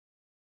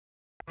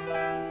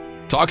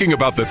Talking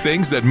about the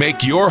things that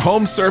make your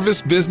home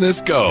service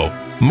business go.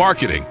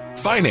 Marketing,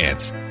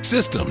 finance,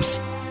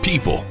 systems,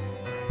 people.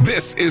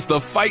 This is the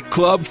Fight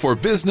Club for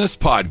Business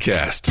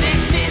podcast.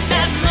 Makes me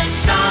that much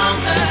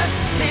stronger,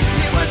 makes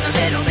me work a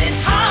little bit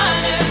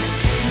harder,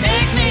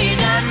 makes me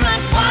that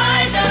much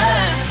wiser.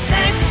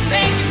 Thanks for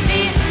making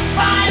me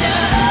fighter.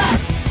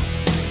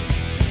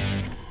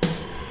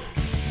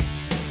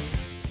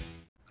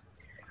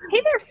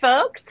 Hey there,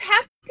 folks.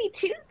 Happy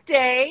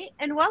Tuesday,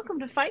 and welcome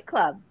to Fight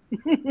Club.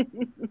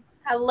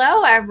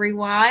 Hello,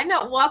 everyone.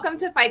 Welcome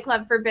to Fight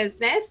Club for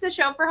Business, the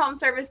show for home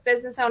service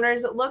business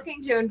owners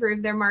looking to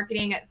improve their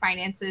marketing,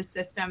 finances,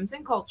 systems,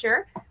 and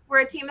culture.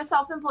 We're a team of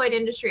self-employed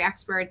industry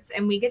experts,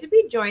 and we get to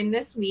be joined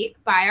this week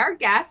by our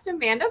guest,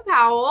 Amanda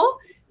Powell.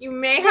 You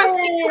may have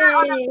seen her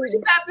on a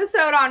brief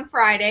episode on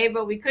Friday,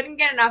 but we couldn't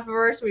get enough of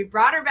her, so we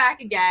brought her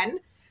back again.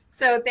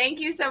 So thank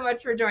you so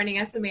much for joining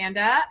us,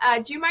 Amanda.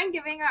 Do you mind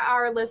giving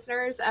our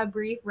listeners a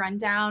brief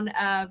rundown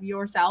of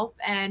yourself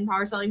and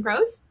Power Selling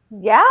Pros?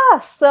 Yeah,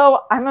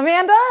 so I'm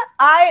Amanda.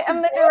 I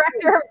am the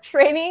director of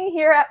training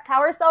here at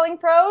Power Selling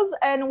Pros,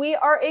 and we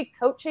are a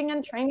coaching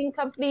and training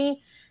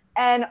company.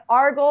 And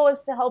our goal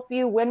is to help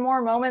you win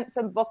more moments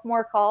and book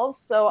more calls.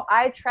 So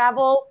I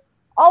travel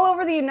all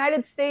over the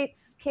United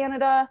States,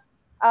 Canada,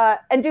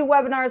 and do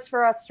webinars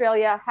for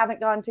Australia. Haven't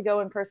gone to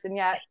go in person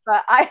yet,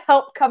 but I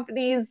help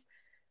companies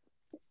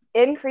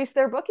increase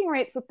their booking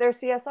rates with their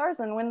CSRs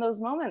and win those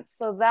moments.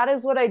 So that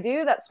is what I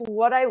do. That's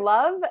what I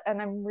love.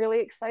 And I'm really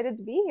excited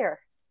to be here.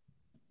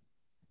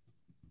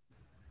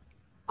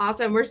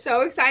 Awesome. We're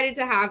so excited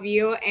to have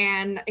you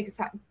and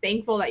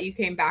thankful that you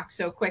came back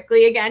so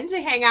quickly again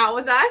to hang out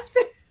with us.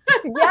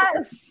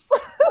 Yes.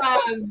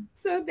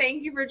 So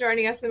thank you for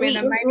joining us,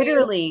 Amanda.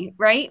 Literally,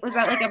 right? Was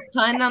that like a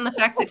pun on the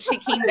fact that she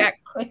came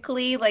back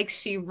quickly? Like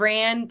she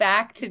ran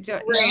back to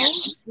join?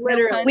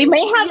 Literally.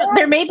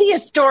 There may be a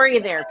story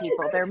there,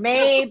 people. There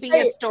may be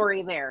a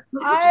story there.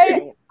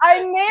 I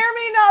may or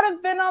may not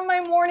have been on my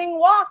morning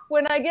walk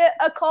when I get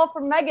a call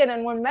from Megan.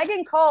 And when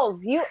Megan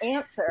calls, you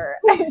answer.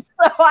 And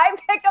so I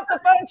pick up the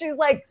phone. She's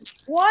like,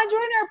 want to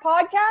join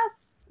our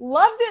podcast?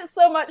 Loved it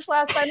so much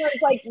last time. I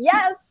was like,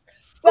 yes.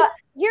 But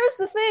here's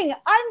the thing.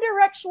 I'm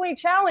directionally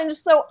challenged,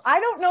 so I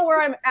don't know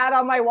where I'm at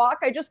on my walk.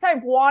 I just kind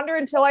of wander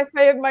until I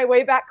find my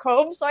way back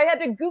home. So I had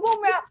to Google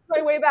Maps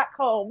my way back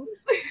home.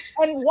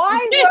 And why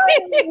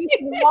run when you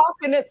can walk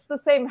and it's the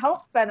same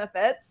health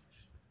benefits?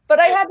 But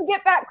I had to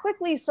get back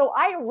quickly, so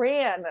I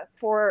ran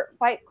for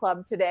Fight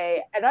Club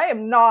today, and I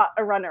am not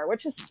a runner,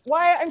 which is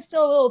why I'm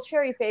still a little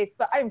cherry-faced,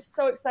 but I'm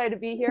so excited to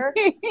be here.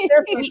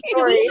 There's some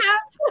story.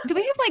 Do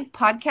we have like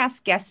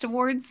podcast guest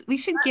awards? We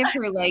should give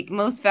her like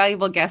most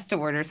valuable guest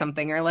award or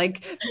something, or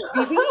like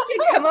we need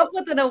to come up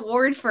with an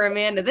award for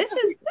Amanda. This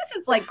is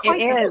like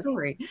quite a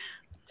story.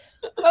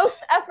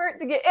 Most effort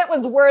to get it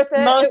was worth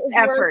it. Most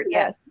effort,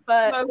 yes.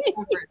 But Most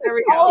effort. There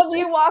we go. all of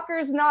you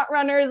walkers, not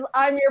runners,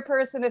 I'm your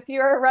person. If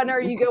you're a runner,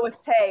 you go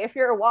with Tay. If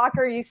you're a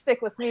walker, you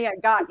stick with me. I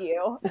got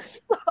you. So.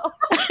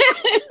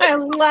 I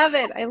love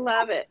it. I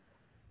love it.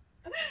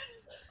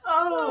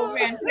 Oh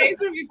man, today's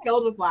gonna be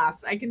filled with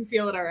laughs. I can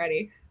feel it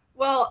already.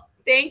 Well,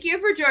 thank you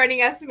for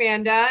joining us,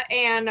 Amanda,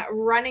 and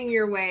running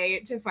your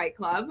way to Fight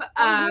Club.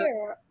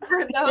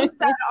 For those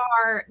that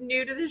are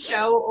new to the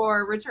show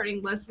or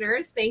returning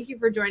listeners, thank you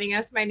for joining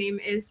us. My name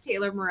is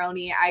Taylor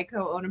Maroney. I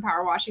co-own a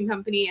power washing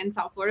company in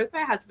South Florida with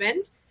my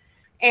husband.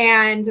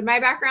 And my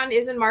background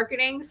is in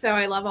marketing, so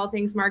I love all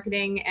things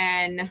marketing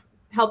and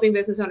helping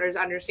business owners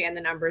understand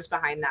the numbers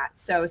behind that.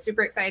 So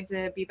super excited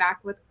to be back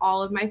with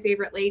all of my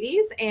favorite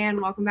ladies,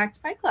 and welcome back to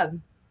Fight Club.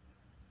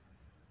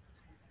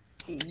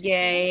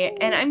 Yay.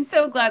 And I'm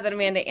so glad that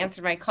Amanda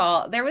answered my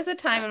call. There was a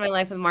time in my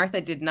life when Martha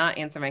did not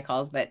answer my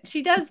calls, but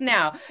she does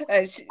now.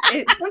 Some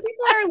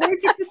people are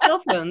allergic to cell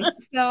phones,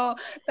 so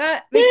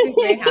that makes me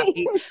very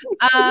happy.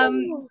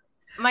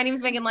 My name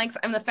is Megan Likes.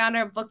 I'm the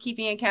founder of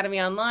Bookkeeping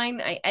Academy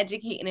Online. I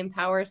educate and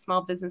empower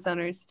small business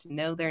owners to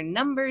know their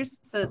numbers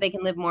so that they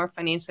can live more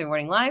financially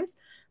rewarding lives.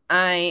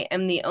 I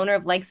am the owner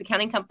of Likes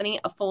Accounting Company,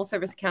 a full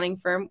service accounting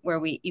firm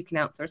where you can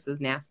outsource those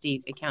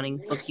nasty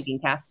accounting bookkeeping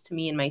tasks to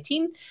me and my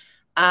team.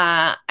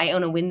 I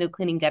own a window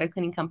cleaning, gutter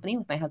cleaning company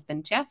with my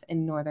husband, Jeff,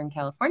 in Northern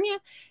California.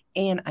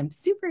 And I'm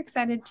super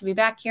excited to be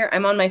back here.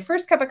 I'm on my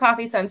first cup of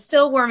coffee, so I'm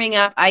still warming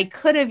up. I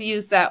could have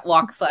used that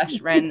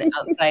walk/run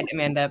outside,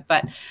 Amanda,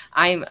 but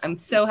I'm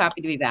so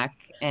happy to be back,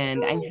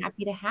 and I'm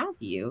happy to have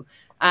you.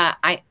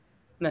 I'm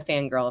a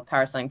fangirl of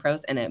Power Selling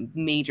Pros and a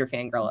major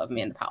fangirl of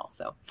Amanda Powell.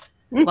 So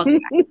welcome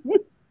back.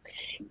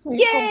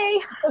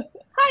 Yay.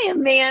 Hi,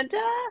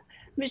 Amanda.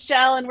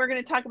 Michelle, and we're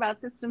going to talk about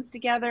systems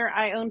together.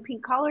 I own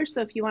Pink Collar,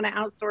 so if you want to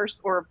outsource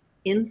or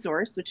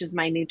in-source, which is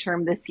my new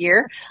term this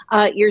year,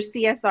 your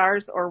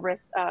CSRs or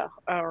risk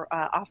or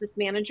office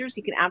managers,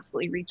 you can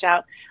absolutely reach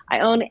out. I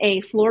own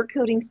a floor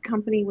coatings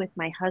company with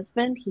my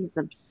husband. He's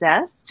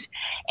obsessed.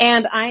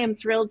 And I am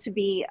thrilled to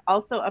be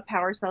also a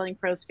Power Selling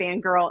Pros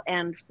fangirl.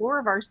 And 4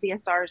 of our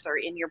CSRs are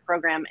in your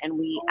program, and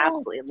we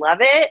absolutely love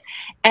it.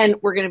 And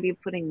we're going to be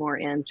putting more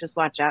in. Just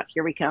watch out.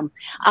 Here we come.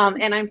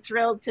 And I'm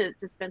thrilled to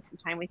spend some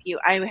time with you.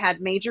 I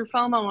had major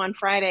FOMO on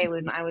Friday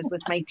when I was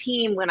with my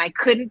team when I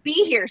couldn't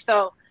be here.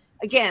 So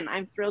again,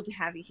 I'm thrilled to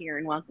have you here,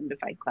 and welcome to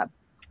Fight Club.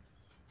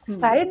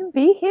 Excited to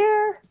be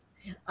here.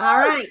 All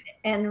right.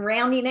 And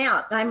rounding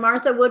out, I'm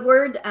Martha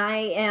Woodward.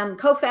 I am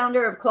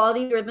co-founder of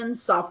Quality Driven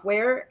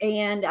Software,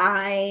 and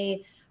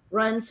I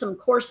run some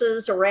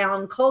courses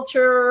around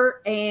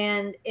culture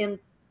and in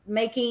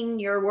making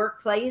your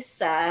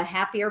workplace a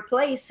happier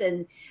place.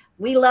 And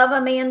we love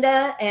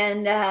Amanda.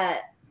 And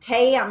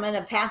Tay, I'm going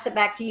to pass it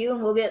back to you,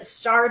 and we'll get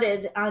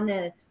started on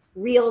the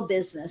real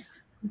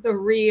business. The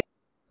real.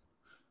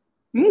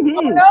 Mm-hmm.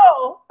 Oh,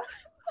 no.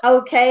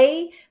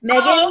 Okay,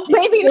 Megan,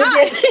 maybe we'll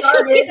not. get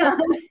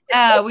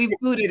started. We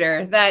booted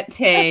her. That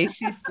Tay,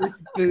 she's just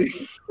booted.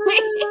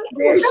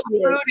 There she is.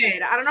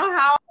 Booted. I don't know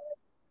how.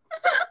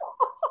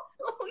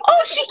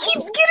 Oh, she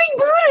keeps getting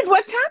booted.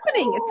 What's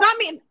happening? It's not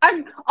me.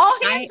 I'm all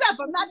hands up.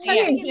 I'm not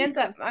touching you. Hands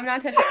up. I'm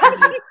not touching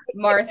you.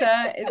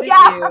 Martha, is it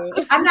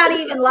you? I'm not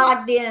even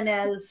logged in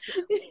as.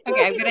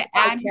 Okay, I'm gonna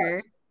add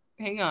her.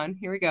 Hang on.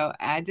 Here we go.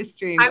 Add to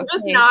stream. I'm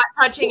just not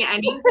touching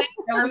anything.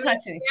 Don't I'm touch gonna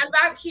anything. stand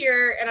back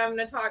here, and I'm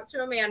going to talk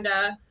to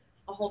Amanda.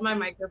 I'll hold my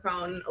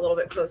microphone a little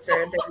bit closer.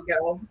 There we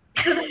go.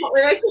 So that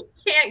way I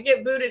can't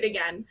get booted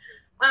again.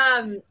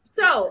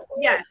 So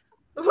yes,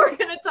 we're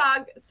going to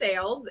talk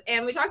sales,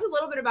 and we talked a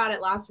little bit about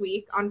it last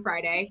week on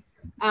Friday.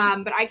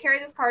 But I carry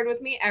this card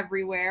with me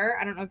everywhere.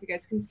 I don't know if you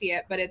guys can see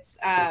it, but it's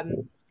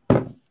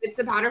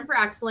the Pattern for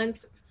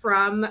Excellence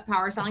from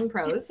Power Selling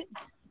Pros,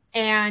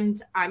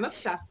 and I'm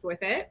obsessed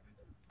with it.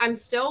 I'm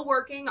still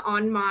working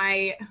on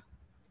my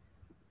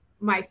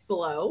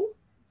flow.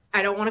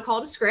 I don't want to call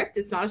it a script.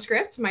 It's not a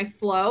script. My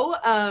flow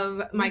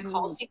of my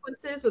call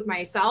sequences with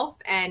myself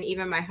and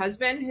even my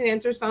husband, who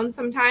answers phones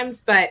sometimes.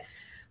 But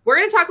we're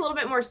going to talk a little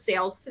bit more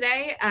sales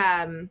today.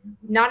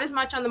 Not as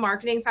much on the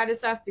marketing side of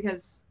stuff,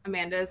 because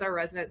Amanda is our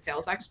resident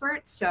sales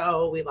expert.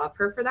 So we love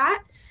her for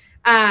that.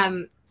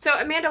 So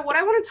Amanda, what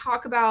I want to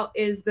talk about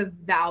is the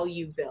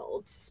value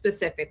build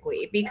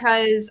specifically,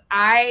 because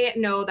I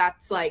know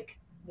that's like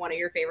one of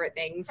your favorite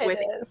things with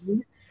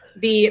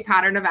the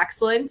Pattern of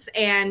Excellence,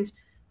 and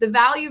the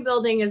value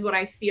building is what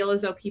I feel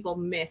as though people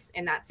miss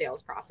in that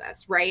sales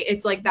process, right?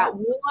 It's like that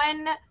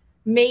one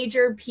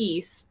major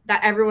piece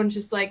that everyone's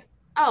just like,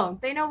 oh,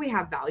 they know we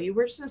have value.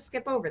 We're just going to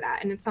skip over that,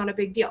 and it's not a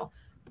big deal.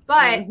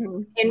 But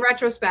in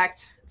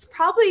retrospect, it's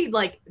probably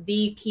like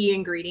the key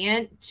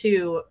ingredient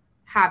to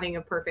having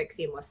a perfect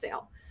seamless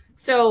sale.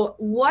 So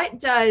what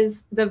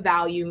does the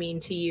value mean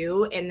to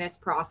you in this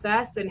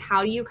process, and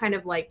how do you kind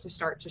of like to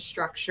start to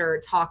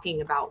structure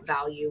talking about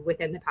value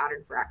within the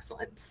Pattern for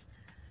Excellence?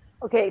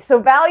 Okay, so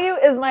value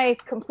is my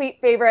complete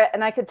favorite,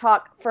 and I could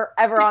talk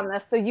forever on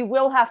this, so you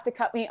will have to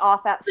cut me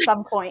off at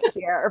some point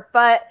here.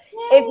 But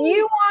if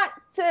you want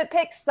to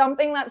pick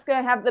something that's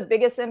going to have the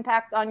biggest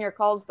impact on your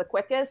calls the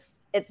quickest,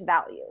 it's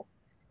value.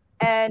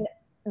 And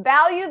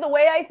value, the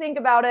way I think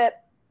about it,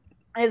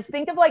 is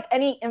think of like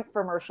any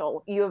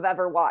infomercial you have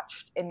ever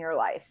watched in your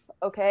life,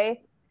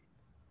 okay?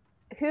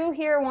 Who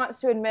here wants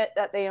to admit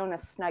that they own a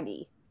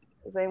Snuggie?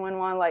 Does anyone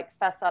want to like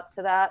fess up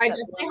to that? I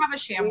definitely have a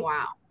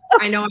ShamWow.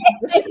 I know I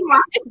have a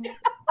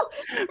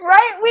ShamWow.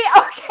 Right?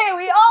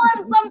 We all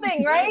have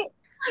something, right?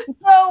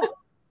 So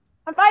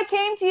if I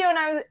came to you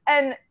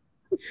and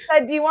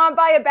said, do you want to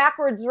buy a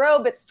backwards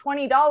robe? It's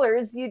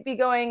 $20. You'd be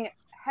going,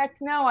 heck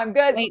no, I'm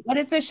good. Wait, what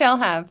does Michelle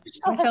have?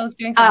 Michelle's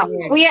doing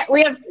something weird.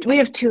 We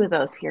have 2 of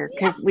those here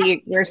because we're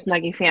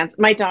Snuggie fans.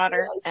 My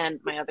daughter and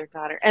my other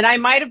daughter, and I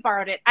might have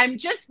borrowed it. I'm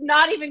just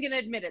not even going to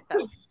admit it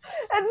though.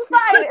 It's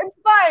fine. It's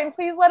fine.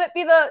 Please let it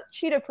be the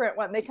cheetah print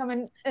one. They come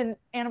in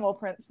animal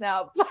prints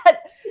now. But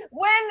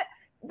when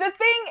the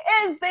thing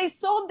is, they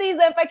sold these.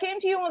 If I came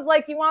to you and was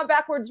like, "You want a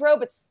backwards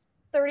robe? It's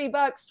 $30,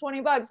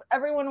 $20,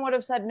 everyone would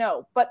have said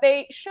no. But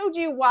they showed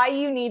you why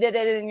you needed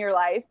it in your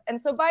life. And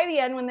so by the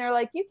end, when they're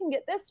like, you can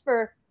get this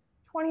for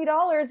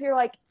 $20, you're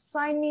like,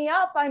 sign me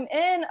up. I'm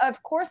in.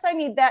 Of course I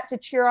need that to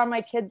cheer on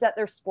my kids at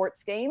their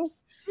sports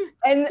games.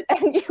 And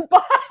you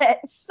bought it.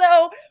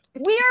 So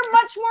we are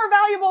much more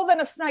valuable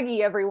than a Snuggie,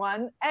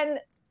 everyone. And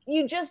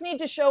you just need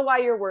to show why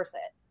you're worth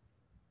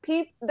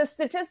it. The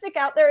statistic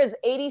out there is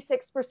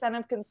 86%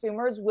 of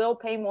consumers will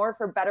pay more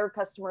for better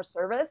customer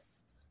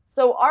service.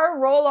 So our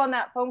role on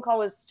that phone call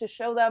was to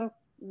show them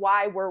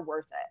why we're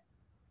worth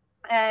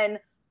it. And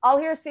I'll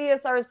hear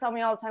CSRs tell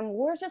me all the time,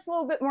 we're just a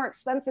little bit more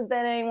expensive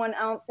than anyone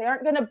else. They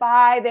aren't going to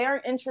buy. They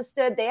aren't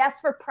interested. They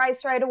ask for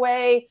price right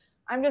away.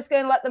 I'm just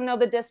going to let them know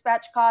the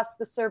dispatch cost,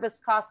 the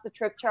service cost, the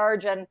trip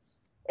charge, and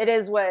it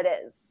is what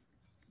it is.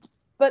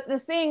 But the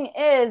thing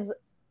is,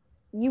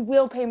 you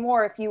will pay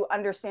more if you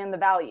understand the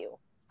value.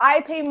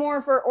 I pay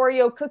more for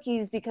Oreo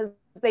cookies because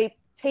they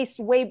taste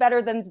way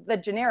better than the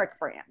generic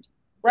brand,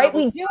 right?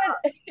 We do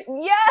it.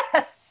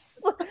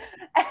 Yes.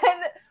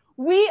 And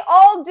we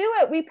all do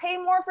it. We pay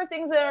more for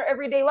things in our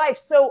everyday life.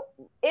 So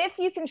if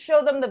you can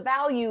show them the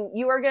value,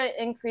 you are going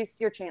to increase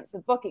your chance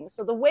of booking.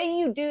 So the way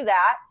you do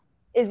that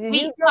is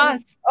Wait,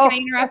 pause. Can I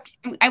interrupt?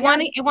 I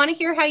want to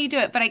hear how you do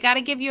it, but I got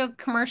to give you a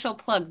commercial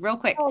plug real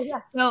quick. Oh,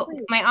 yes. So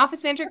please. my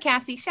office manager,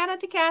 Cassie, shout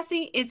out to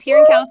Cassie, is here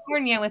in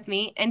California with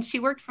me, and she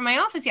worked for my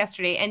office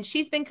yesterday, and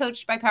she's been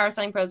coached by Power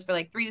Selling Pros for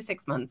like 3 to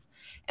 6 months.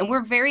 And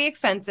we're very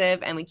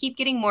expensive, and we keep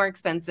getting more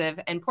expensive,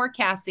 and poor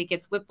Cassie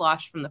gets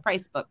whiplash from the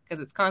price book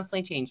because it's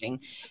constantly changing.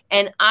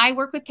 And I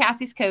work with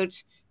Cassie's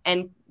coach,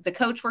 and the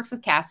coach works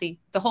with Cassie,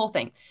 the whole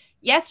thing.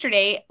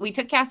 Yesterday, we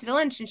took Cassie to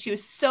lunch and she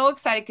was so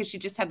excited because she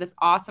just had this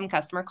awesome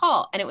customer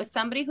call. And it was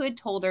somebody who had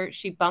told her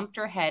she bumped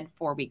her head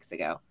 4 weeks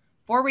ago.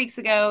 4 weeks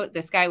ago,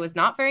 this guy was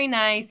not very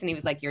nice. And he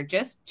was like, you're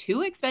just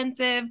too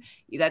expensive.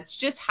 That's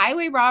just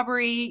highway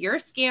robbery. You're a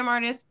scam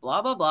artist,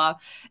 blah, blah, blah.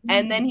 Mm-hmm.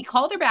 And then he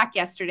called her back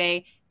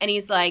yesterday and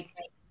he's like,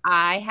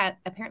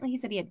 apparently he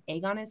said he had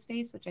egg on his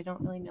face, which I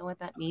don't really know what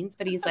that means,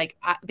 but he's like,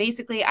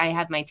 basically I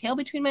have my tail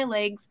between my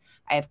legs.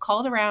 I have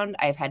called around.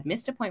 I've had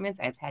missed appointments.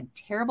 I've had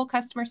terrible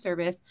customer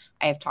service.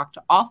 I have talked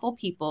to awful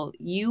people.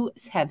 You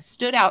have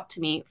stood out to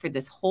me for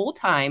this whole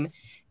time.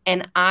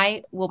 And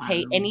I will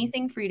pay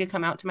anything for you to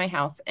come out to my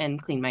house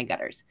and clean my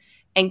gutters.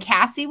 And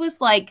Cassie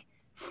was like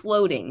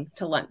floating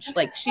to lunch.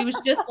 Like she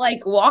was just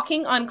like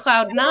walking on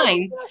cloud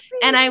 9.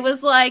 And I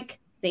was like,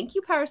 thank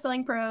you, Power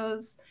Selling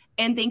Pros.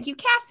 And thank you,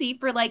 Cassie,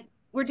 for like,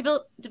 we're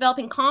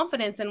developing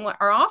confidence in what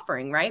our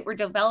offering, right? We're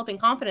developing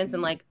confidence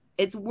in like,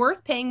 it's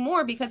worth paying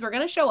more because we're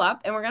going to show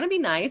up and we're going to be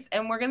nice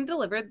and we're going to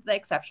deliver the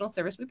exceptional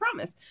service we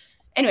promised.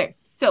 Anyway,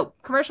 so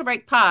commercial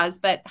break, pause,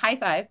 but high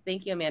five.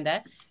 Thank you,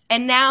 Amanda.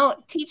 And now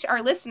teach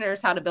our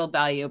listeners how to build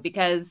value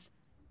because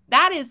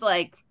that is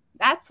like,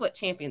 that's what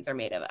champions are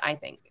made of, I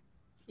think.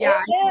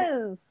 Yeah,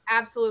 it is.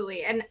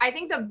 Absolutely. And I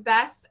think the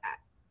best,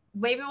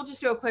 maybe we'll just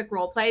do a quick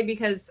role play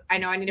because I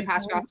know I need to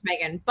pass you off to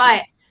Megan,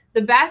 but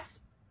the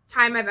best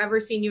time I've ever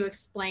seen you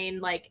explain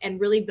like and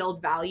really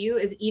build value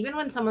is even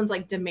when someone's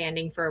like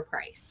demanding for a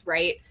price,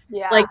 right?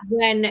 Yeah. Like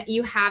when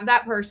you have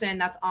that person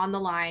that's on the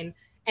line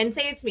and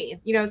say it's me,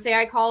 you know, say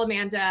I call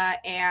Amanda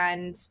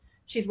and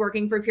she's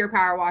working for Pure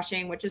Power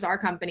Washing, which is our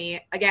company.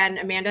 Again,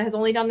 Amanda has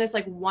only done this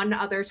like one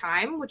other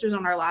time, which was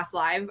on our last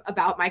live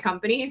about my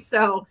company.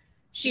 So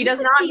she does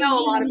not know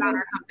a lot about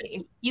our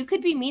company. You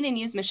could be mean and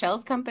use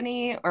Michelle's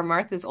company or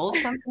Martha's old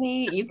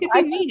company. You could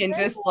be mean and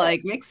just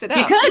like mix it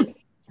up. You could.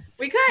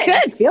 We could.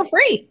 Good. Feel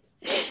free.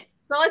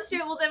 So let's do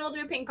it. Well, then we'll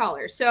do a pink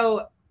collar.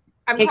 So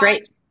I'm Okay,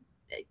 calling,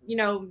 great. you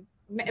know,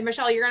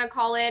 Michelle, you're going to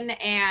call in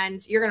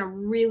and you're going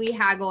to really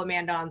haggle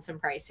Amanda on some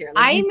price here.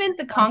 Like, I meant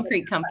the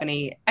concrete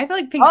company. I feel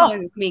like pink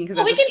collar is mean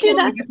because we it's can a do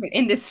totally that. different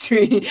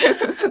industry.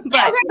 But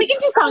Yeah, we can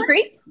do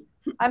concrete.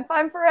 I'm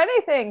fine for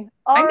anything.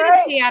 I'm All going to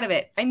right. stay out of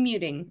it. I'm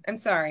muting. I'm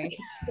sorry.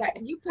 yeah,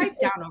 you pipe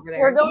down over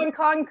there. We're going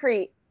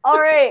concrete. All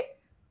right.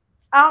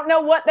 I don't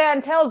know what that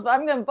entails, but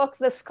I'm going to book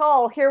this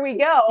call. Here we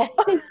go.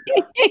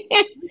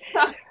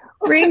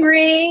 Ring,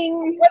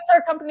 ring. What's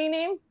our company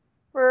name?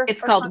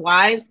 It's called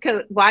Wise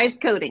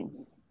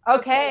Coatings.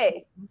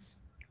 Okay.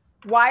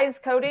 Wise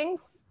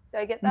Coatings. Did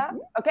I get that?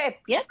 Okay.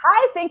 Yep.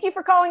 Hi, thank you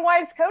for calling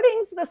Wise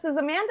Coatings. This is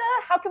Amanda.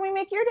 How can we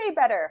make your day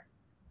better?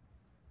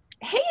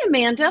 Hey,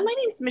 Amanda. My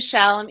name's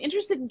Michelle. I'm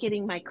interested in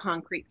getting my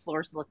concrete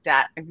floors looked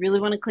at. I really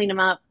want to clean them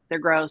up. They're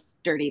gross,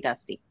 dirty,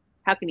 dusty.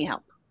 How can you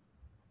help?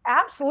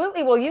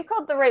 Absolutely. Well, you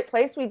called the right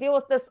place. We deal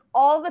with this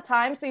all the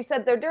time. So you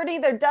said they're dirty,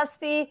 they're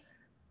dusty.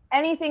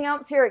 Anything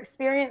else you're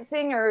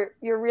experiencing or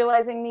you're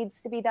realizing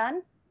needs to be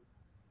done?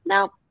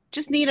 No,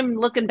 just need them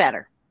looking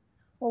better.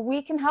 Well,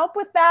 we can help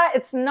with that.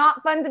 It's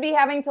not fun to be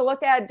having to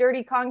look at a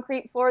dirty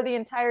concrete floor the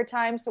entire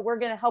time. So we're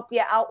going to help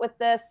you out with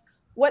this.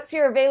 What's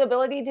your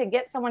availability to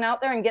get someone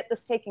out there and get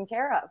this taken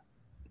care of?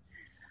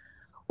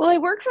 Well, I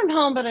work from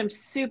home, but I'm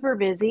super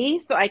busy,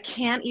 so I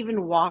can't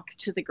even walk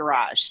to the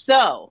garage.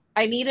 So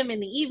I need them in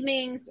the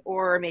evenings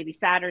or maybe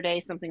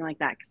Saturday, something like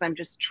that, because I'm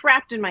just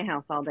trapped in my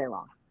house all day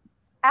long.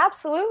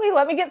 Absolutely.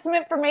 Let me get some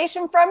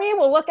information from you.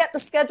 We'll look at the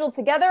schedule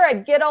together.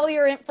 I'd get all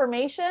your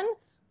information.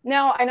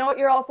 Now, I know what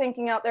you're all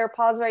thinking out there.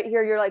 Pause right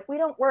here. You're like, we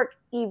don't work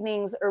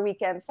evenings or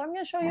weekends. So I'm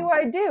going to show you what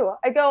I do.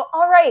 I go,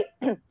 all right,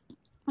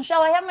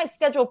 Michelle, I have my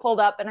schedule pulled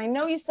up, and I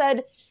know you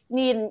said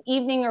need an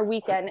evening or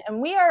weekend,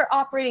 and we are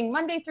operating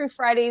Monday through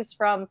Fridays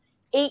from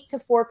 8 to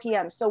 4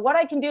 p.m. So what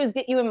I can do is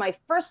get you in my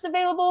first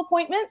available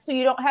appointment so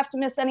you don't have to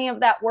miss any of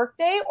that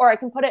workday, or I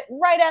can put it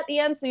right at the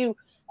end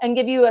and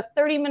give you a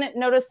 30-minute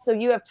notice so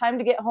you have time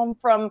to get home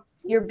from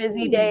your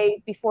busy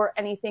day before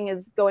anything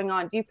is going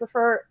on. Do you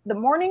prefer the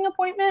morning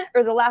appointment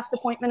or the last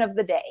appointment of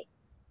the day?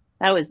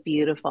 That was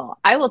beautiful.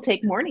 I will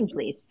take morning,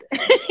 please.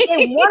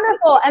 Okay,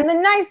 wonderful. And the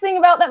nice thing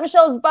about that,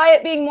 Michelle, is by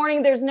it being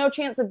morning, there's no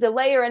chance of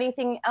delay or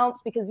anything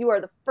else because you are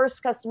the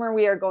first customer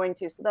we are going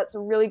to. So that's a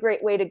really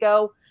great way to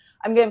go.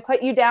 I'm going to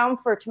put you down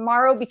for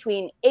tomorrow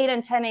between 8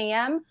 and 10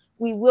 a.m.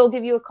 We will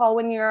give you a call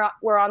when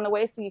we're on the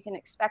way so you can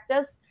expect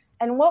us.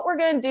 And what we're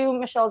going to do,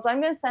 Michelle, is I'm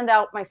going to send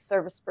out my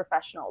service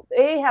professional.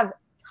 They have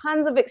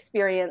tons of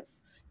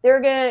experience.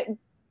 They're going to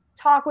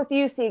talk with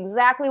you, see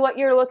exactly what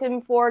you're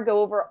looking for,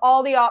 go over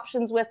all the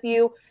options with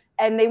you,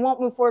 and they won't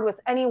move forward with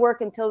any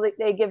work until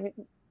they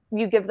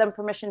give them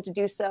permission to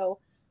do so.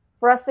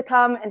 For us to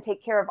come and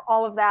take care of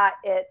all of that,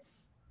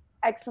 it's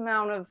X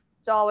amount of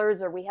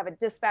dollars, or we have a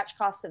dispatch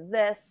cost of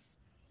this.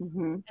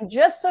 Mm-hmm. And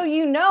just so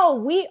you know,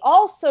 we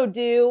also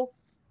do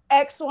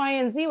X, Y,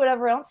 and Z,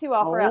 whatever else you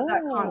offer at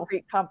that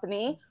concrete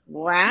company.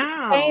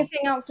 Wow.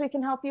 Anything else we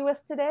can help you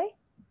with today?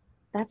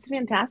 That's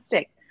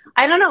fantastic.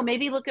 I don't know.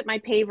 Maybe look at my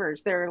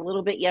pavers. They're a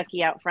little bit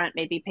yucky out front.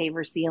 Maybe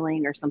paver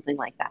sealing or something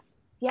like that.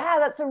 Yeah,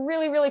 that's a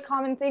really, really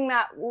common thing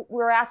that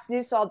we're asked to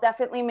do. So I'll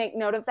definitely make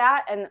note of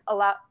that and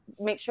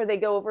make sure they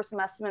go over some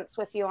estimates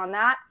with you on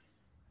that.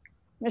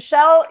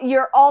 Michelle,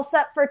 you're all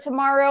set for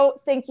tomorrow.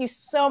 Thank you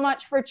so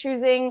much for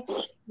choosing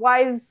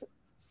Wise.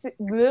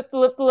 You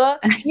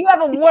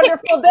have a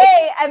wonderful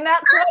day, and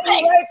that's why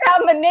you write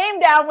down the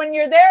name down when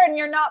you're there and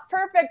you're not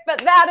perfect, but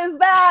that is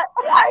that.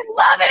 I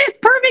love it. It's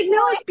perfect.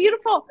 No, it's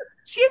beautiful.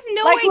 She has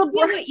no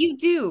idea what you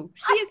do.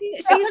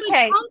 She's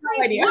okay.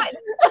 No idea.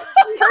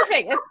 It's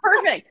perfect. It's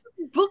perfect.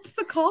 Booked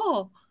the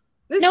call.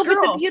 But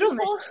the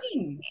beautiful,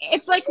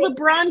 it's like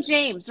LeBron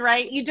James,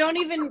 right? You don't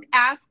even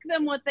ask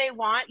them what they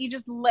want. You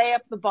just lay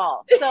up the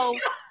ball. So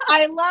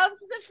I loved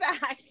the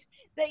fact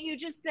that you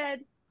just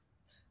said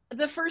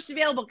the first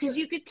available, because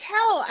you could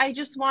tell I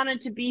just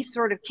wanted to be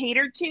sort of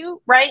catered to,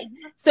 right?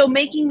 So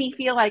making me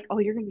feel like, oh,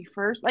 you're going to be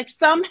first. Like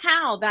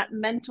somehow that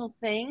mental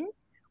thing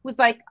was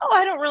like, oh,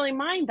 I don't really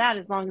mind that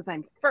as long as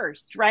I'm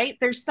first, right?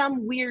 There's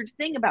some weird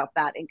thing about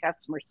that in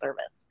customer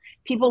service.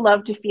 People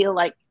love to feel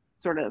like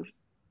sort of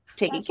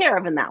taken care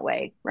of in that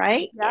way,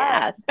 right?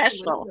 Yeah,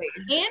 special.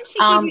 And she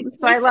gave you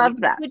so I love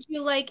that. Would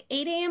you like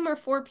 8 a.m. or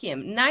 4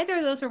 p.m.? Neither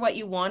of those are what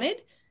you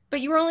wanted,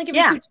 but you were only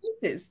given 2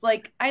 choices.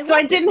 Like I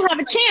didn't have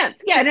a chance.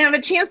 Yeah, I didn't have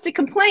a chance to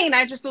complain.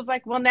 I just was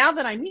like, well, now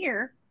that I'm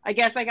here, I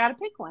guess I got to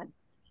pick one.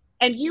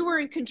 And you were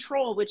in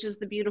control, which is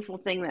the beautiful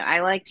thing that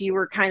I liked. You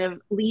were kind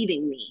of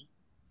leading me.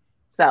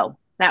 So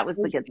that was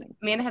the good thing.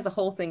 Amanda has a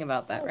whole thing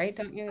about that, right?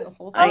 Don't you? A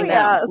whole thing.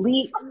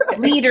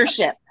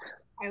 Leadership.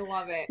 I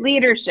love it.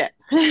 Leadership.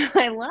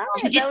 I love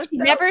it. She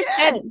never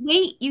said,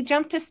 wait, you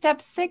jumped to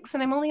step 6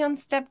 and I'm only on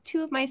step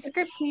 2 of my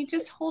script. Can you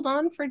just hold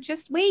on for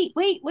just wait,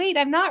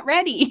 I'm not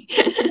ready.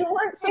 You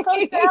weren't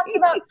supposed to ask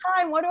about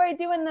time. What do I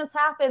do when this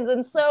happens?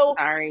 And so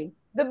sorry.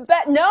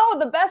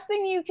 The best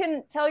thing you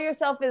can tell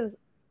yourself is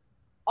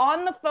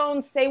on the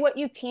phone, say what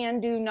you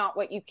can do, not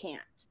what you can't.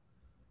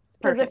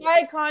 Because if I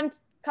had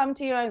come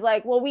to you and I was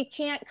like, well, we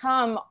can't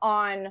come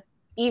on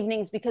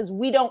evenings because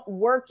we don't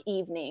work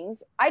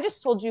evenings. I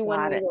just told you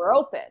when we were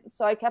open.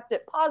 So I kept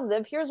it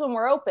positive. Here's when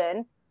we're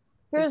open.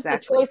 Here's the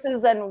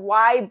choices and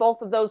why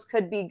both of those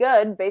could be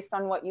good based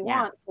on what you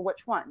want. So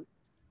which one?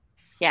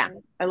 Yeah,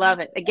 I love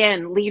it.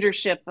 Again,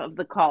 leadership of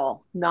the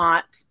call,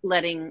 not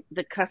letting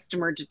the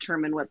customer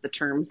determine what the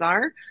terms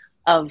are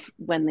of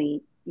when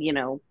the,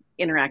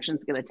 interaction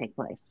is going to take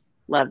place.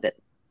 Loved it.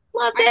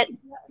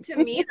 To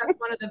me, that's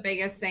one of the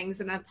biggest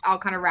things. And I'll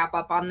kind of wrap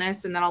up on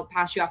this and then I'll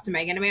pass you off to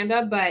Megan,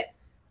 Amanda. But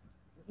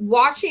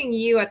watching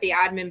you at the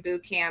admin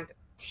boot camp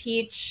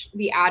teach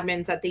the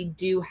admins that they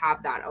do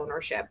have that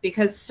ownership,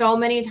 because so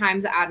many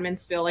times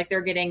admins feel like they're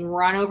getting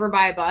run over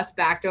by a bus,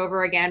 backed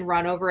over again,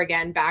 run over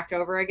again, backed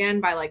over again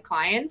by like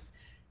clients.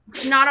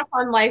 It's not a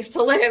fun life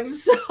to live.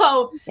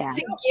 So to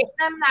give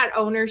them that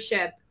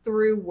ownership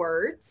through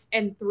words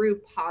and through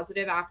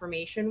positive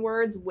affirmation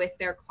words with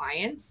their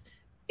clients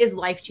is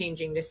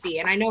life-changing to see.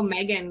 And I know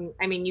Megan,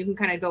 you can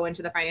kind of go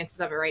into the finances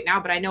of it right now,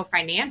 but I know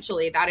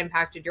financially that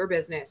impacted your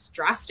business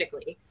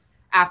drastically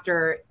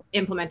after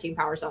implementing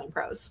Power Selling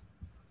Pros.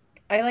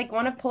 I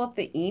want to pull up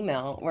the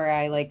email where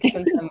I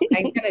sent them.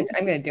 I'm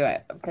gonna do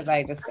it because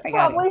I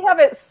probably have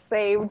it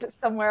saved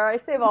somewhere. I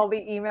save all the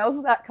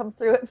emails that come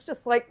through. It's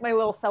just like my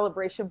little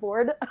celebration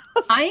board.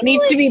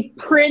 Needs to be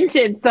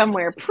printed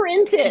somewhere.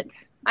 Print it.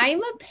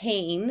 I'm a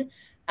pain.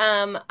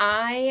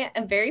 I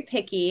am very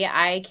picky.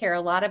 I care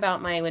a lot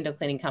about my window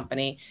cleaning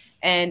company.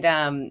 And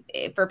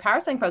for Power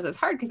Selling Pros, it's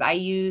hard because I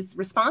use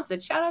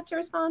Responsibid. Shout out to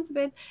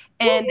Responsibid.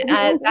 And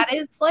that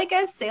is like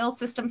a sales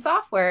system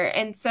software.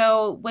 And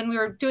so when we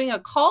were doing a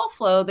call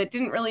flow that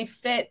didn't really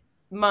fit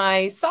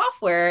my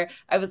software,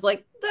 I was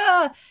like,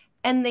 duh.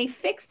 And they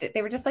fixed it.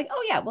 They were just like,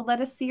 oh, yeah, well,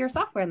 let us see your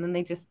software. And then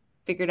they just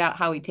figured out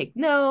how we take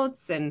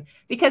notes. And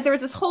because there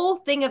was this whole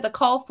thing of the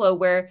call flow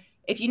where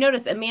if you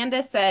notice,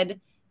 Amanda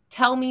said,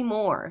 tell me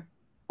more,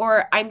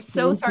 or I'm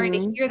so sorry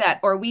to hear that,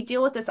 or we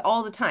deal with this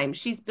all the time.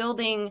 She's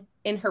building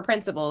in her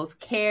principles,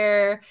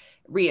 care,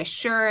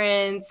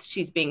 reassurance.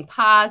 She's being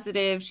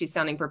positive. She's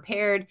sounding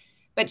prepared,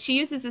 but she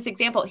uses this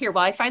example here.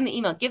 While I find the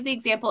email, give the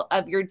example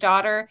of your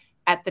daughter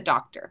at the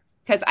doctor.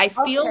 Because I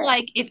feel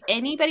like if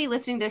anybody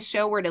listening to this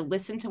show were to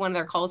listen to one of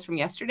their calls from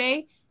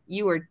yesterday,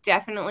 you are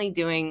definitely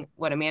doing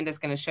what Amanda's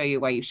going to show you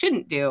why you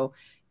shouldn't do.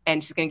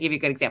 And she's going to give you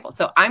a good example.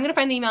 So I'm going to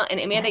find the email. And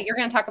Amanda, you're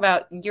going to talk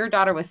about your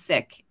daughter was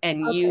sick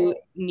and you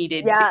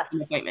needed to get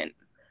an appointment.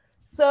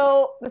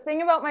 So the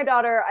thing about my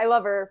daughter, I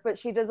love her, but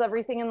she does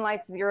everything in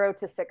life 0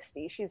 to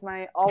 60. She's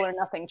my all or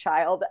nothing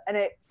child. And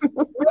it's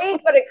great,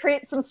 but it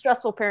creates some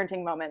stressful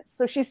parenting moments.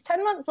 So she's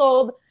 10 months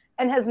old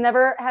and has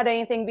never had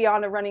anything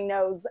beyond a running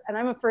nose. And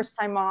I'm a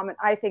first-time mom, and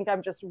I think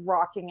I'm just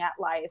rocking at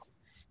life.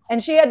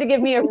 And she had to give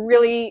me a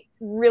really,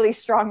 really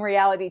strong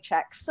reality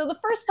check. So the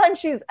first time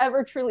she's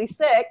ever truly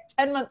sick,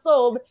 10 months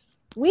old,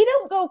 we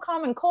don't go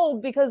common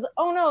cold because,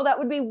 oh no, that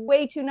would be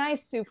way too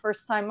nice to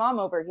first-time mom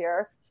over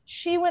here.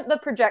 She went the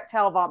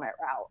projectile vomit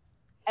route.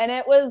 And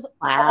it was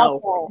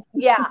awful.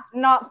 Yeah,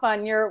 not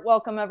fun. You're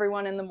welcome,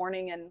 everyone, in the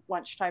morning and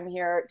lunchtime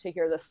here to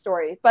hear this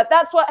story. But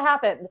that's what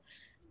happened.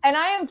 And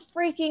I am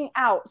freaking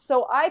out.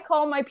 So I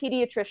call my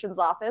pediatrician's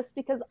office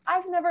because I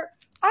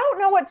don't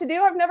know what to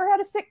do. I've never had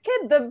a sick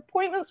kid. The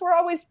appointments were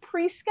always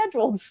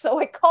pre-scheduled. So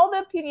I call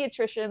the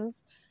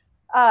pediatrician's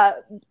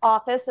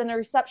office, and a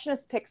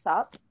receptionist picks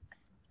up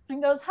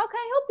and goes, how can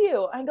I help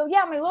you? I go,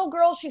 yeah, my little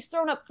girl, she's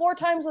thrown up 4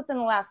 times within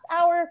the last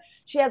hour.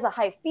 She has a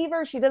high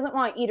fever. She doesn't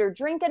want to eat or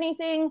drink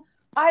anything.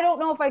 I don't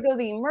know if I go to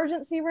the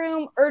emergency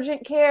room,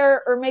 urgent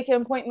care, or make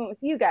an appointment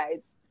with you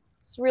guys.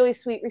 This really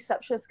sweet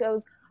receptionist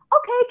goes,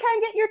 okay, can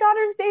I get your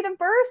daughter's date of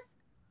birth?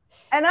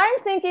 And I'm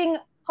thinking,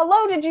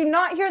 hello, did you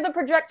not hear the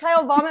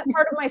projectile vomit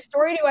part of my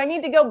story? Do I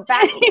need to go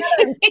back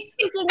and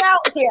freaking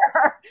out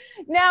here?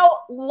 Now,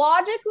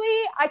 logically,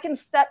 I can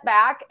step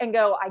back and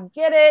go, I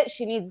get it.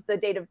 She needs the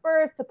date of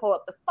birth to pull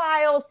up the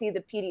file, see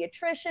the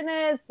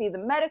pediatrician is, see the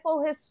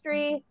medical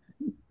history.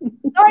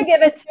 So I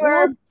give it to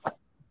her.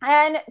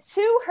 And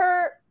to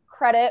her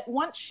credit,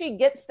 once she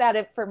gets that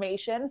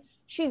information,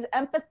 she's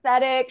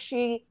empathetic.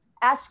 She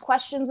asks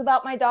questions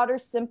about my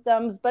daughter's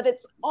symptoms, but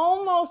it's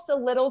almost a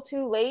little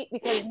too late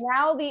because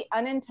now the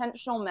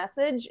unintentional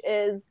message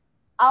is,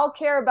 I'll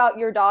care about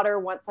your daughter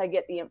once I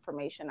get the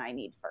information I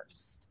need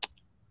first.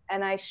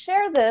 And I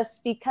share this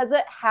because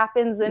it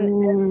happens in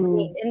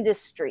every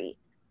industry.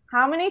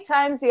 How many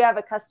times do you have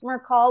a customer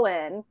call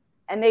in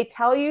and they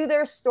tell you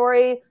their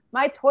story?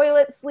 My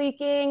toilet's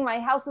leaking, my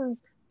house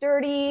is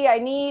dirty, I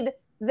need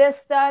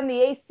this done,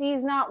 the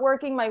AC's not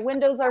working, my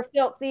windows are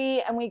filthy,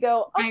 and we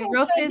go, okay, my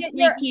roof is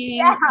leaking,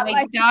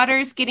 my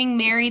daughter's getting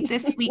married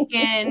this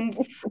weekend,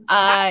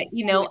 I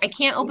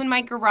can't open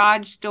my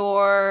garage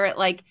door.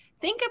 Like,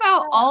 think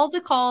about all the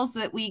calls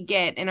that we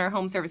get in our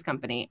home service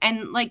company.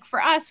 And like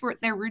for us,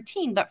 they're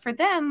routine, but for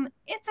them,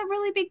 it's a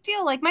really big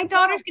deal. Like, my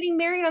daughter's getting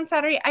married on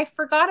Saturday. I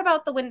forgot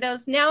about the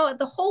windows. Now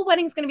the whole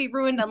wedding's going to be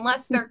ruined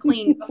unless they're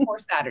clean before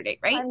Saturday,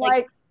 right? I'm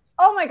like,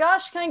 oh my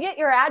gosh, can I get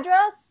your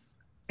address?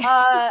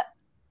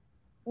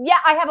 Yeah,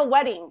 I have a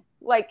wedding.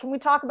 Like, can we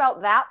talk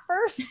about that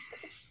first?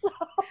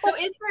 So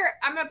is there,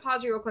 I'm going to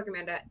pause you real quick,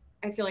 Amanda.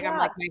 I feel like I'm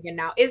like Megan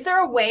now. Is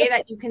there a way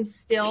that you can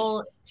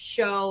still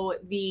show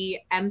the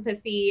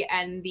empathy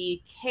and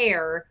the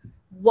care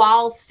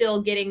while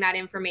still getting that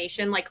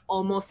information, like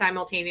almost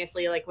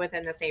simultaneously, like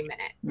within the same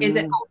minute? Is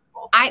it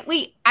possible?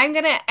 I'm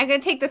gonna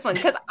take this one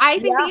because I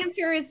think the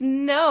answer is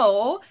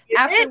no.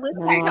 After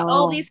listening to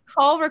all these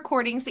call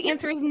recordings, the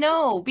answer is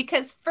no.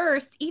 Because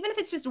first, even if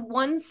it's just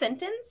one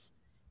sentence,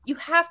 you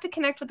have to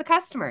connect with the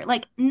customer.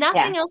 Like,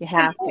 nothing else is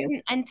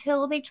important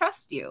until they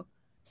trust you.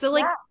 So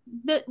like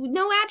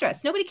no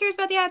address. Nobody cares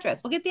about the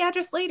address. We'll get the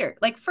address later.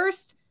 Like,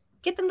 first,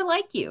 get them to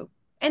like you.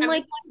 And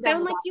like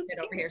sound like you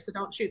over here, so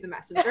don't shoot the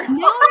messenger.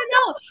 No.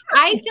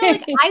 I feel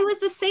like I was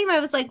the same. I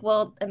was like,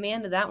 well,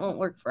 Amanda, that won't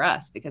work for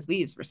us because we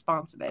use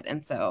Responsibit.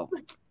 And so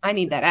I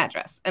need that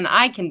address. And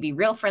I can be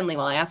real friendly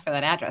while I ask for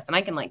that address. And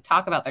I can like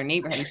talk about their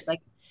neighborhood. And she's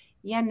like,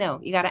 yeah, no,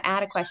 you got to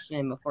add a question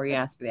in before you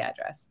ask for the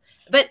address.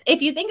 But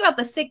if you think about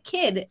the sick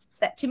kid,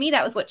 that to me,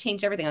 that was what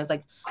changed everything. I was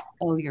like,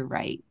 oh, you're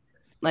right.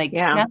 Like,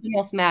 nothing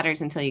else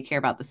matters until you care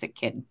about the sick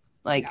kid.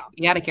 Like,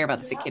 you got to care about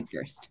the sick kid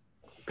first.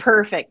 It's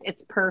perfect.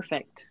 It's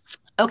perfect.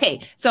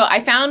 Okay, so I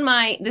found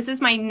this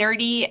is my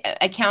nerdy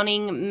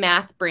accounting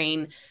math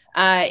brain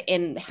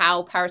in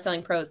how Power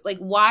Selling Pros, like,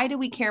 why do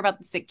we care about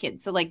the sick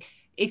kids? So like,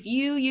 if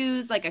you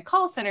use like a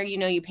call center,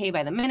 you pay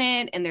by the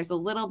minute, and there's a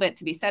little bit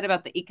to be said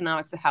about the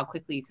economics of how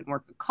quickly you can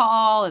work a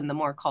call, and the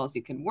more calls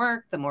you can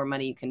work, the more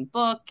money you can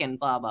book, and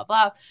blah, blah,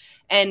 blah.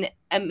 And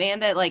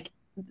Amanda, like,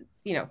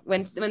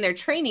 when they're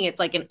training, it's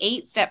like an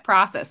 8-step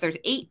process. There's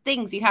 8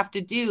 things you have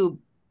to do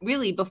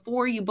really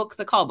before you book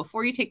the call,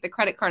 before you take the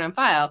credit card on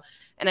file.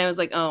 And I was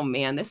like, oh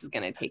man, this is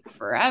going to take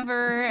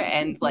forever.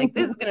 And like,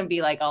 this is going to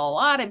be like a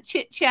lot of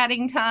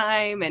chit-chatting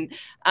time.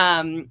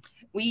 And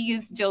we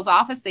use Jill's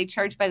office. They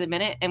charge by the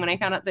minute. And when I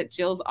found out that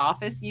Jill's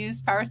office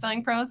used Power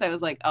Selling Pros, I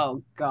was like,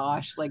 oh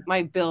gosh, like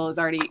my bill is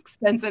already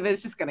expensive.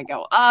 It's just going to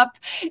go up,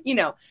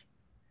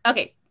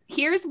 Okay.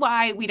 Here's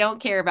why we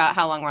don't care about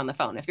how long we're on the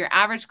phone. If your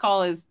average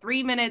call is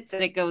 3 minutes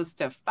and it goes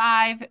to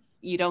 5,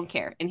 you don't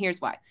care. And here's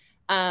why.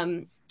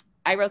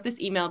 I wrote this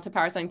email to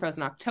Power Selling Pros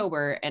in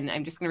October, and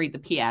I'm just going to read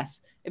the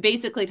PS. It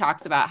basically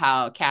talks about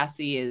how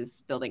Cassie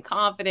is building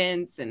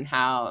confidence and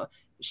how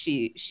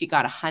she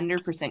got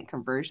 100%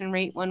 conversion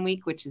rate one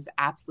week, which is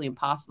absolutely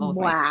impossible.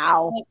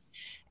 Wow.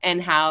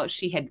 And how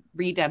she had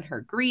redone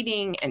her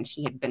greeting and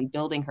she had been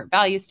building her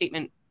value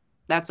statement.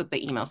 That's what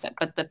the email said.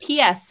 But the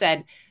PS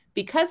said,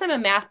 Because I'm a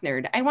math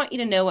nerd, I want you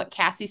to know what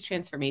Cassie's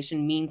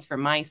transformation means for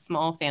my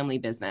small family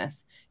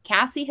business.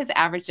 Cassie has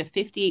averaged a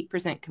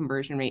 58%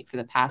 conversion rate for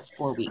the past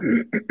 4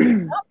 weeks.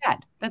 Not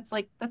bad. That's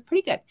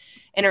pretty good.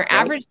 And her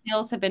average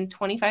sales have been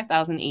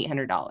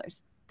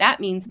 $25,800.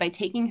 That means by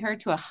taking her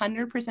to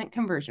 100%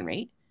 conversion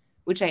rate,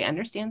 which I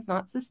understand is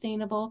not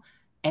sustainable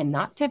and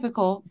not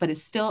typical, but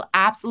is still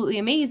absolutely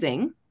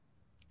amazing,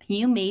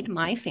 you made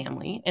my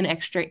family an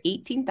extra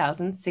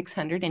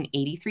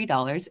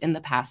 $18,683 in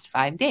the past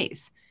 5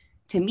 days.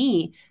 To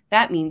me,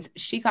 that means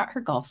she got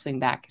her golf swing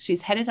back.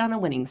 She's headed on a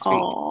winning streak.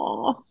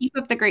 Aww. Keep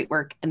up the great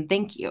work, and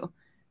thank you.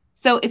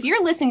 So if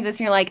you're listening to this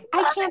and you're like,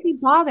 I can't be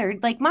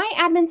bothered. Like, my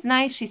admin's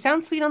nice. She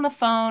sounds sweet on the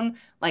phone.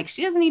 Like,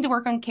 she doesn't need to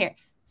work on care.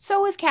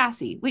 So is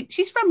Cassie.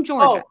 She's from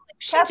Georgia. Like,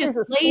 she Cassie's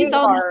just a lays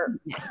on sweetheart.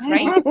 this,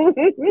 right?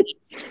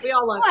 We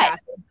all love But-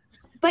 Cassie.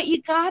 But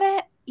you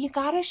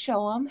gotta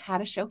show them how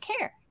to show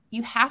care.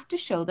 You have to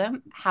show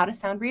them how to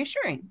sound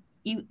reassuring.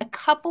 A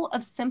couple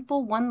of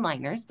simple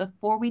one-liners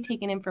before we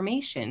take in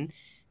information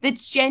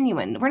that's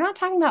genuine. We're not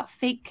talking about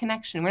fake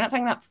connection. We're not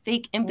talking about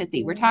fake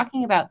empathy. We're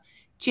talking about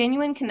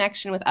genuine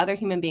connection with other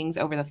human beings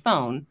over the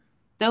phone.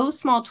 Those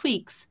small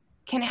tweaks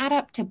can add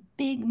up to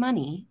big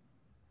money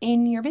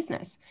in your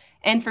business.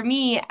 And for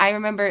me, I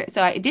remember,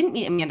 so I didn't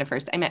meet Amanda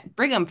first. I met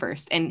Brigham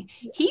first, and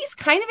he's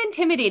kind of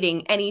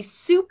intimidating and he's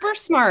super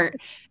smart.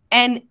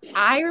 And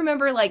I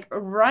remember like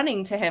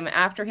running to him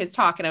after his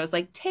talk, and I was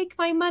like, take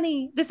my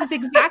money. This is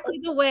exactly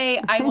the way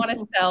I want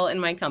to sell in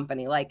my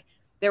company. Like,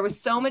 there was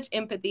so much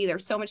empathy. There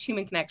was so much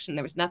human connection.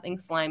 There was nothing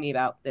slimy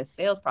about this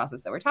sales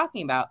process that we're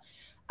talking about.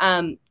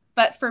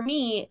 But for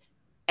me,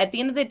 at the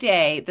end of the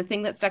day, the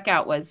thing that stuck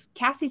out was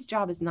Cassie's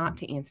job is not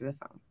to answer the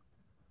phone.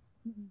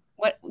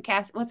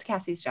 What's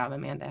Cassie's job,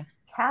 Amanda?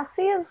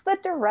 Cassie is the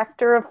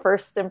director of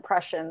first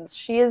impressions.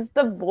 She is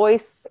the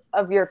voice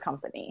of your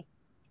company.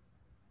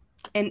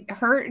 And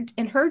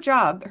her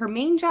job, her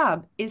main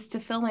job, is to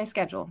fill my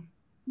schedule.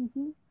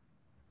 Mm-hmm.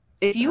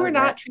 If you are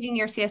not treating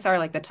your CSR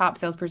like the top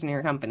salesperson in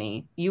your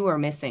company, you are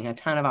missing a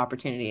ton of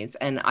opportunities.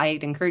 And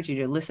I'd encourage you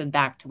to listen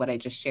back to what I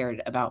just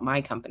shared about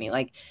my company.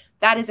 Like,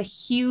 that is a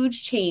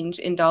huge change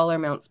in dollar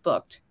amounts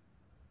booked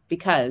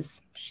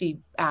because she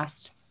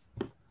asked,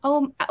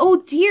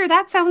 oh dear,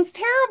 that sounds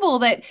terrible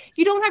that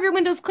you don't have your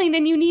windows cleaned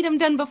and you need them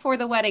done before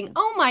the wedding.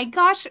 Oh my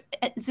gosh,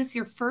 is this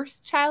your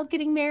first child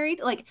getting married?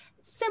 Like,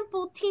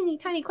 simple, teeny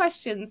tiny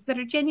questions that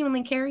are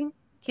genuinely caring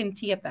can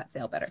tee up that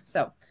sale better.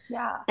 So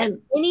yeah. And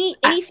any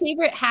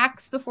favorite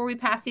hacks before we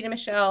pass you to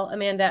Michelle,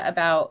 Amanda,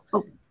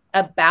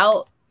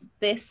 about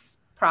this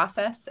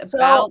process,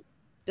 about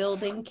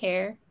building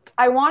care?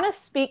 I want to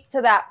speak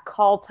to that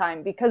call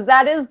time because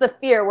that is the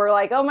fear. We're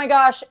like, oh my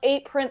gosh,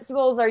 8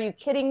 principals. Are you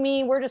kidding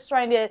me? We're just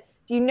trying to,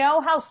 do you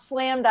know how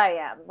slammed I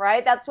am?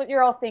 Right? That's what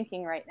you're all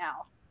thinking right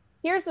now.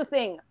 Here's the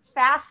thing.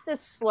 Fast is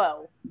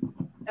slow.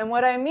 And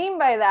what I mean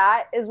by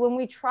that is when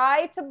we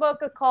try to book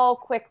a call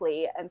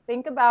quickly, and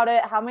think about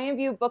it, how many of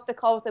you booked a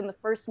call within the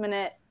first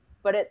minute,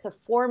 but it's a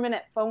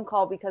 4-minute phone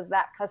call because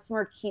that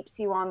customer keeps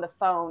you on the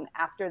phone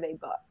after they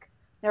book?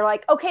 They're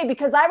like, okay,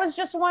 because I was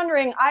just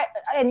wondering,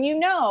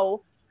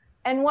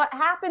 and what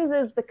happens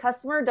is the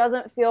customer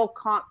doesn't feel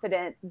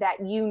confident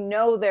that you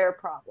know their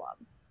problem.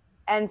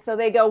 And so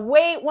they go,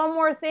 wait, one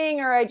more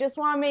thing, or I just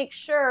want to make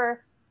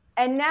sure.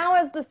 And now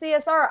as the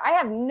CSR, I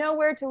have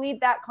nowhere to lead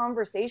that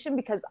conversation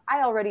because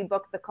I already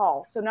booked the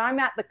call. So now I'm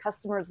at the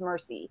customer's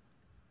mercy.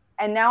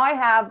 And now I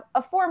have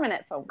a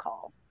 4-minute phone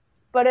call.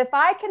 But if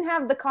I can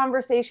have the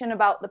conversation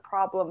about the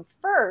problem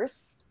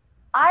first,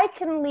 I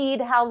can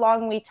lead how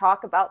long we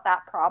talk about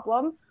that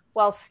problem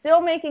while still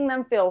making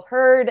them feel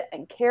heard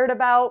and cared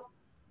about.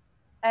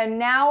 And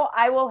now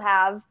I will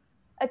have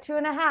a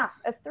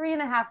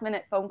 3.5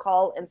 minute phone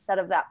call instead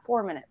of that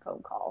 4-minute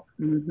phone call.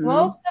 Mm-hmm.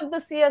 Most of the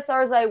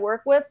CSRs I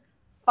work with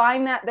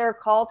find that their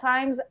call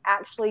times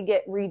actually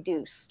get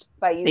reduced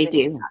by using They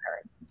do. this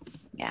pattern.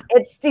 Yeah.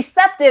 It's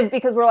deceptive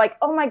because we're like,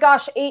 oh my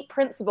gosh, 8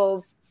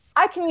 principles.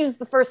 I can use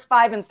the first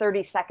 5 in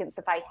 30 seconds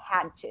if I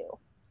had to.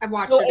 I've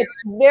watched so it.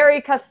 It's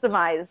very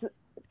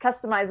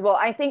customizable.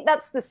 I think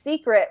that's the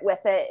secret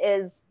with it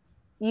is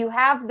you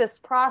have this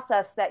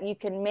process that you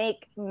can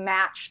make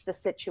match the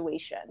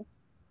situation.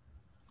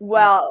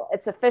 Well,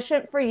 it's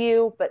efficient for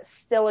you, but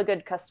still a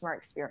good customer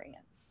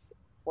experience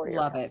for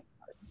your Love customers. it.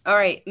 All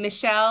right,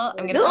 Michelle,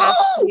 I'm going to pass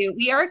to you.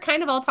 We are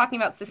kind of all talking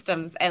about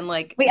systems and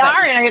like. We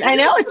are. I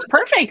know. It's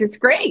perfect. It's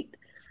great.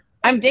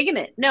 I'm digging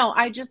it. No,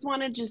 I just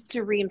wanted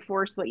to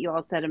reinforce what you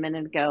all said a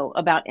minute ago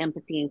about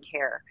empathy and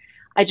care.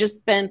 I just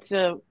spent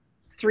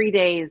 3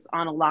 days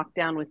on a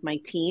lockdown with my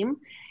team.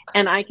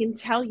 And I can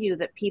tell you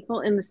that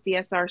people in the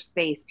CSR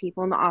space,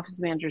 people in the office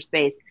manager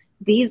space,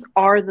 these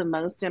are the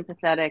most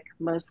empathetic,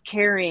 most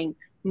caring,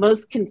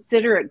 most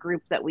considerate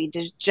group that we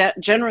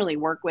generally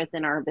work with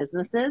in our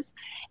businesses.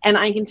 And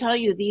I can tell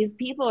you, these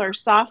people are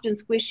soft and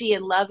squishy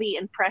and lovey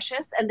and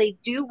precious, and they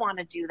do want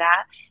to do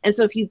that. And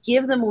so if you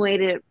give them a way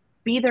to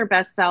be their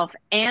best self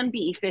and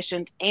be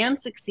efficient and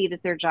succeed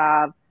at their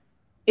job,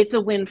 it's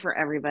a win for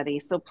everybody.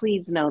 So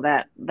please know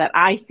that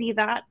I see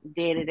that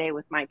day to day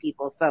with my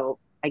people. So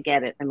I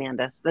get it,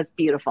 Amanda. So that's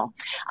beautiful.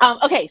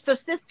 Okay, so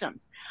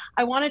systems.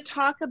 I want to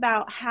talk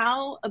about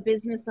how a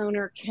business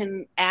owner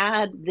can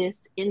add this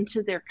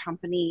into their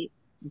company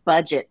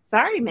budget.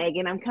 Sorry,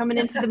 Megan, I'm coming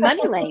into the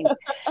money lane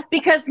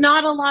because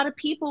not a lot of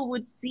people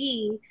would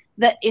see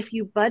that if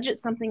you budget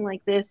something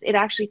like this, it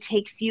actually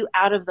takes you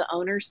out of the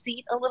owner's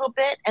seat a little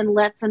bit and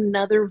lets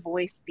another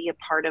voice be a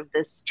part of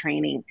this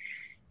training.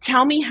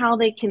 Tell me how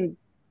they can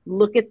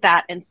look at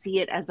that and see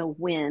it as a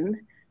win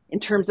in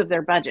terms of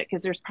their budget,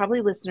 because there's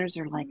probably listeners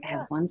who are like, I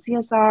have one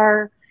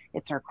CSR,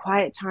 it's our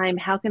quiet time,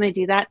 how can I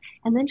do that?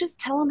 And then just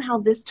tell them how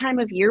this time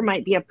of year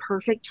might be a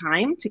perfect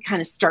time to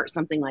kind of start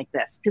something like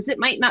this, because it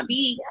might not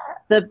be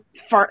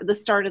the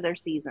start of their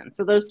season.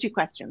 So those two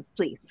questions,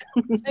 please.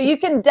 So you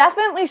can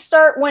definitely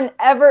start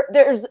whenever.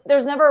 There's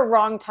never a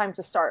wrong time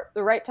to start.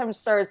 The right time to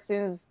start as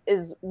soon as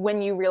is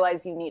when you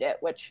realize you need it,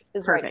 which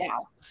is Perfect. Right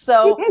now.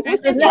 So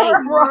there's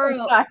never a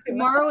wrong time.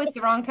 Tomorrow is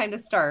the wrong time to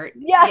start.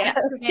 Yeah.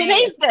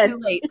 Today's good. Too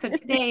late. So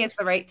today is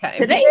the right time.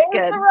 Today's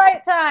good. the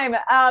right time.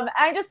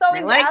 I just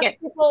always like ask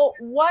people,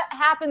 what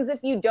happens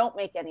if you don't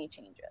make any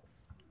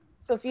changes?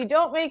 So if you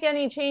don't make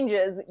any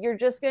changes, you're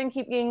just going to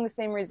keep getting the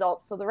same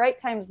results. So the right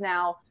time's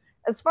now.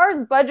 As far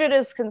as budget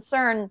is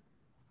concerned,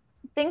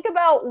 think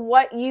about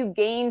what you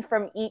gain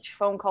from each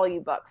phone call you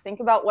book.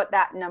 Think about what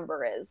that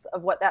number is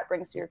of what that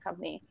brings to your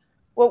company.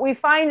 What we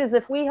find is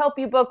if we help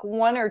you book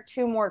 1 or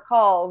 2 more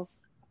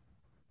calls,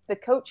 the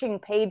coaching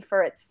paid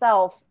for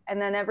itself,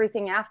 and then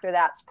everything after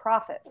that's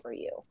profit for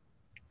you.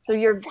 So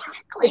you're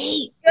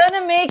going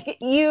to make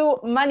you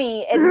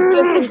money. It's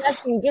just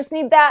investing. You just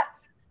need that.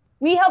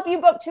 We help you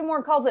book 2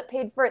 more calls, it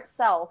paid for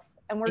itself,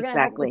 and we're going to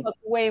help you book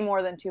way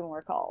more than 2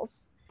 more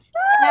calls.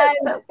 And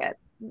so good.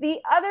 The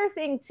other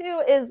thing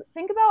too is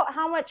think about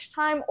how much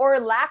time or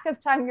lack of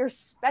time you're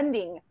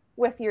spending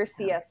with your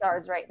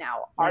CSRs right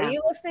now. Are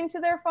you listening to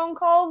their phone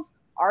calls?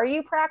 Are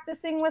you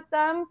practicing with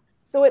them?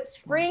 So it's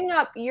freeing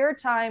up your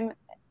time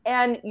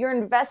and you're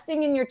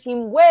investing in your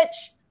team,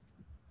 which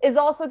is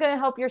also going to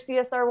help your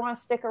CSR want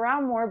to stick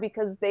around more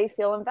because they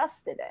feel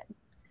invested in.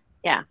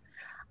 Yeah.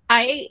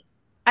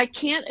 I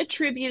can't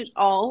attribute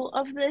all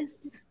of this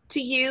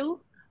to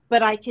you,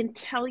 but I can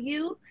tell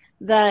you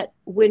that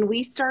when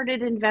we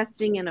started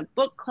investing in a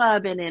book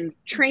club and in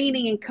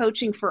training and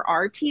coaching for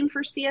our team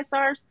for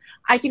CSRs,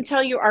 I can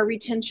tell you our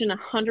retention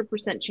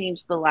 100%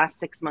 changed the last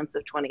 6 months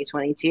of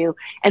 2022.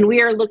 And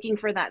we are looking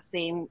for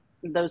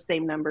those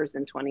same numbers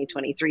in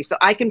 2023. So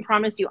I can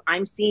promise you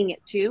I'm seeing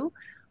it too.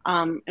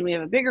 And we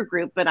have a bigger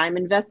group, but I'm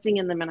investing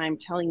in them and I'm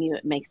telling you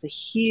it makes a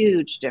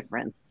huge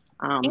difference.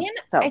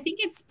 I think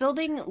it's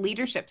building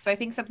leadership. So I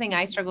think something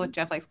I struggled with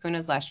Jeff Likes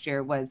Kunas last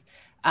year was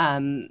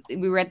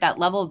we were at that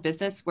level of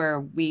business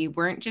where we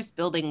weren't just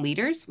building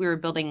leaders, we were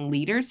building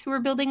leaders who were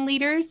building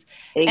leaders.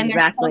 Exactly, and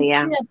there's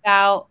something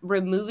about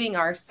removing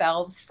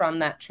ourselves from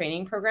that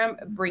training program,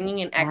 bringing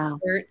in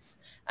experts,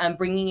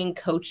 bringing in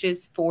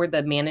coaches for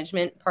the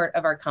management part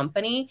of our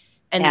company,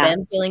 and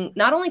them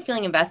not only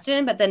feeling invested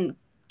in, but then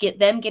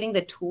getting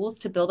the tools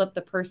to build up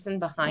the person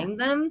behind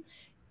them.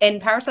 And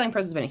Power Selling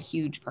Pros has been a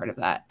huge part of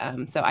that.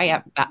 So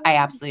I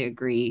absolutely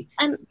agree.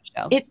 And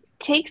Michelle. It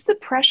takes the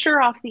pressure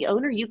off the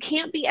owner. You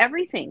can't be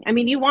everything. I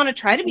mean, you want to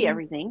try to be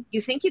everything.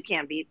 You think you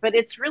can be, but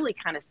it's really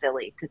kind of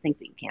silly to think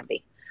that you can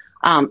be.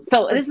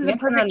 So this is a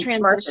perfect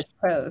transition.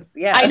 Pros.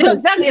 Yeah, I know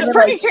exactly. It's a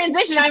perfect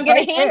transition. I'm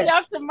going to hand it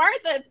off to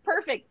Martha. It's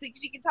perfect. So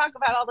she can talk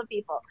about all the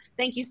people.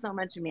 Thank you so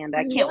much, Amanda.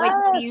 I can't wait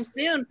to see you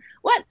soon.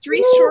 What,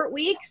 3 short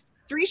weeks?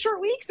 3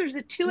 short weeks, or is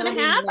it 2.5?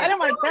 I don't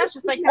my gosh,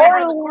 it's like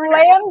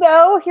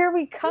Orlando, here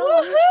we come.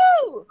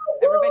 Woohoo!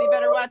 Everybody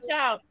better watch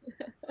out.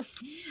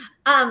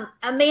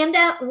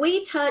 Amanda,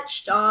 we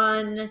touched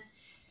on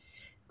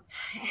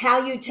how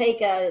you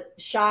take a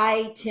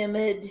shy,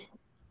 timid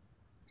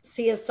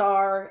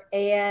CSR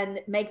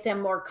and make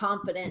them more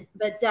confident.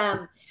 But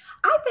I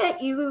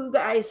bet you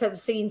guys have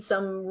seen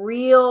some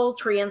real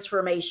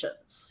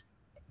transformations.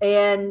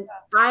 And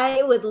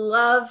I would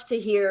love to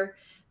hear,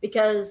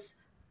 because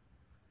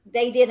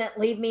they didn't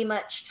leave me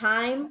much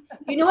time.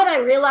 You know what I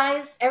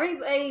realized?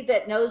 Everybody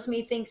that knows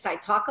me thinks I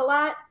talk a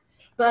lot,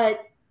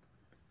 but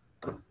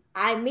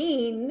I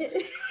mean,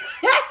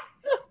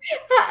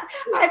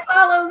 I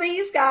follow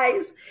these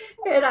guys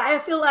and I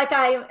feel like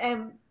I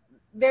am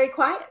very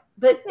quiet.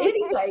 But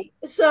anyway,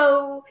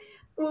 so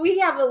we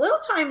have a little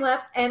time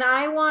left and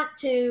I want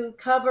to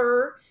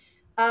cover,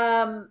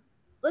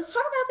 let's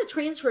talk about the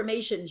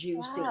transformations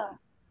you've seen,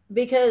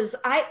 because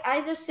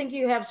I just think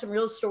you have some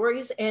real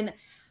stories. And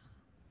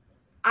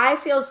I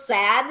feel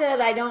sad that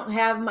I don't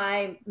have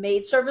my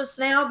maid service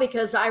now,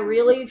 because I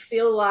really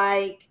feel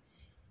like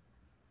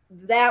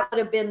that would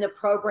have been the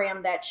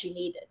program that she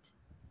needed.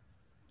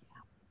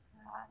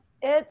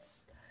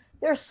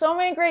 There's so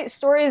many great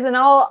stories, and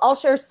I'll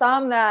share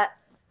some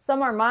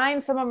are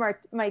mine, some are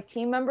my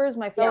team members,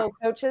 my fellow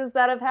coaches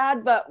that I've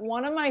had. But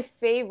one of my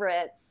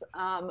favorites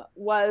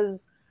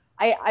was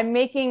I'm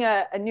making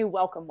a new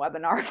welcome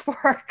webinar for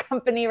our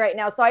company right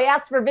now. So I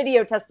asked for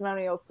video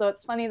testimonials. So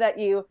it's funny that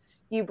you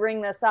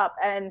bring this up.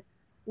 And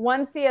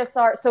one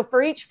CSR, so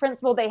for each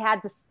principal, they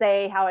had to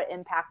say how it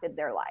impacted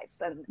their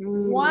lives. And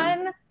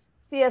one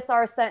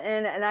CSR sent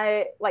in, and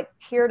I like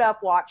teared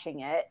up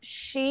watching it.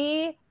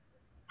 She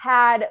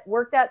had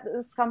worked at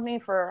this company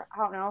for, I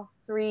don't know,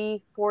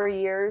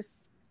 3-4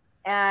 years.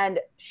 And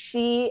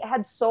she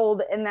had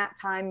sold in that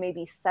time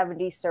maybe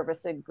 70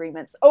 service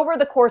agreements over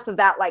the course of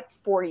that like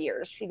 4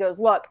 years. She goes,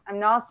 look, I'm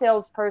not a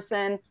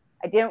salesperson.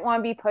 I didn't want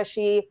to be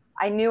pushy.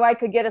 I knew I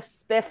could get a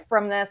spiff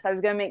from this. I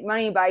was going to make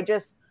money, but I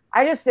just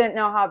didn't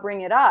know how to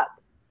bring it up.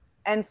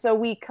 And so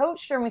we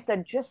coached her and we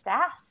said, just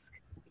ask.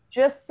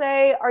 Just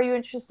say, are you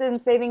interested in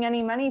saving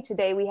any money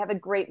today? We have a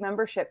great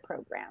membership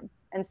program,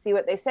 and see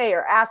what they say.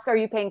 Or ask, are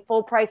you paying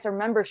full price or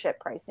membership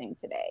pricing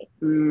today?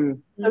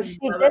 So she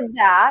did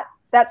that.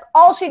 That's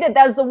all she did.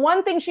 That was the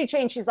one thing she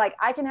changed. She's like,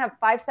 I can have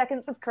 5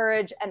 seconds of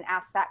courage and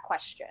ask that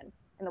question.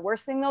 And the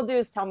worst thing they'll do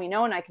is tell me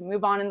no, and I can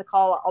move on in the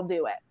call. I'll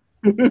do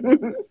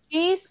it.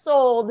 She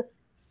sold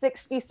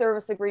 60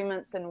 service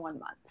agreements in 1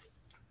 month.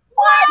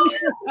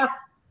 What?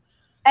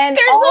 And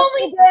all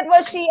she did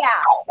was she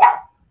asked.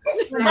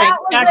 Oh my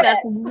God,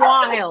 that's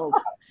wild.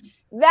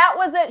 That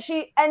was it.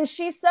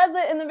 She says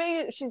it in the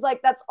video. She's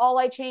like, that's all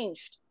I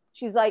changed.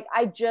 She's like,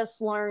 I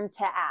just learned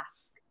to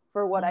ask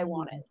for what I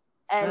wanted.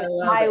 And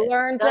I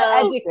learned to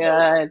educate.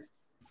 Good.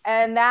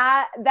 And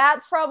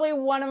that's probably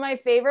one of my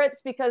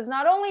favorites, because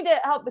not only did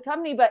it help the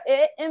company, but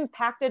it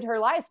impacted her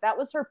life. That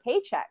was her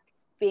paycheck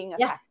being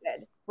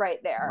affected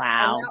right there.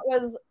 Wow. And that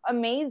was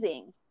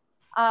amazing.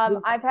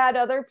 I've had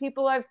other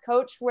people I've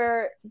coached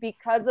where,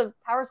 because of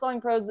Power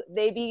Selling Pros,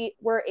 they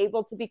were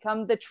able to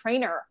become the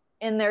trainer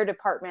in their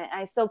department.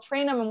 I still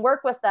train them and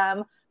work with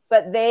them,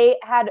 but they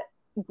had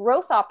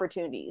growth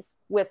opportunities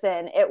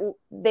within it.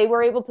 They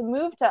were able to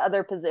move to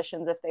other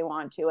positions if they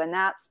want to. And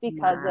that's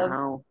because of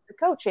the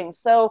coaching.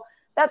 So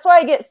that's why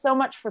I get so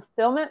much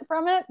fulfillment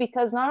from it,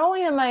 because not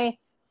only am I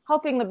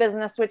helping the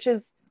business, which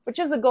is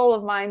a goal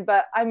of mine,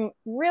 but I'm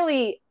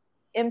really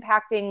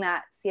impacting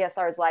that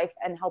CSR's life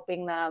and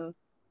helping them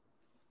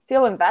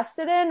feel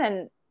invested in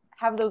and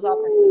have those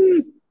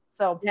opportunities.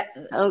 So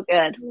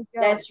good.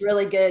 That's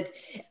really good.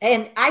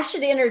 And I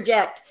should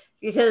interject,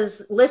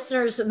 because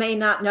listeners may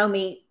not know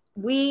me.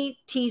 We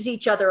tease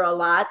each other a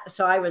lot.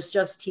 So I was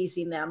just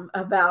teasing them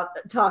about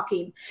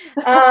talking.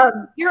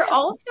 You're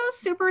also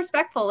super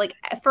respectful. Like,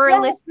 for a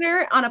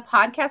listener on a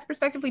podcast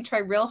perspective, we try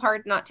real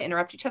hard not to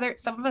interrupt each other.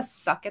 Some of us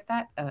suck at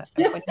that. I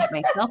point at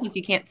myself if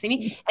you can't see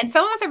me. And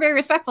some of us are very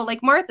respectful,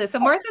 like Martha. So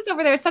Martha's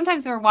over there.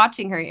 Sometimes we're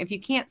watching her. If you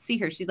can't see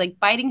her, she's like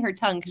biting her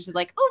tongue because she's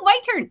like, oh, my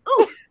turn.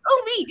 Oh,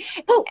 me.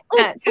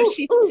 So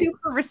she's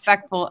super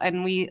respectful,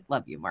 and we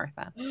love you,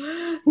 Martha.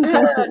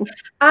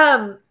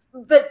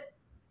 But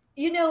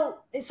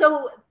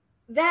so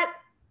that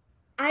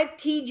I've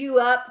teed you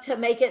up to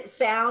make it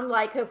sound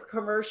like a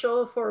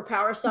commercial for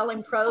Power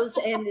Selling Pros,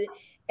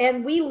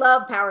 and we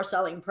love Power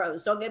Selling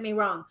Pros. Don't get me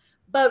wrong,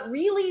 but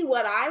really,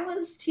 what I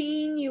was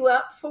teeing you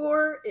up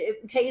for,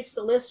 in case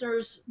the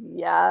listeners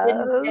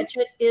didn't catch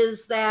it,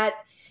 is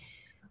that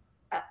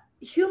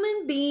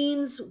human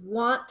beings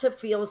want to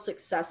feel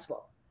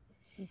successful,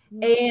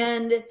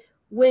 and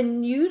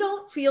when you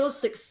don't feel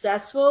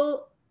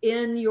successful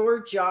in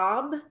your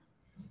job,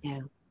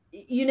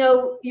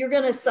 you're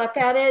going to suck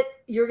at it.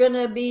 You're going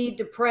to be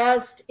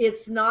depressed.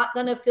 It's not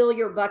going to fill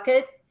your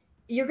bucket.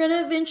 You're going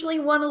to eventually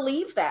want to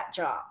leave that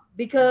job,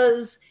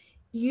 because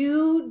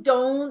you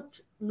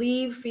don't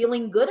leave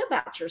feeling good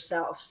about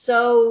yourself.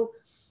 So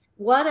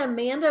what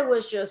Amanda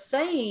was just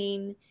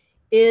saying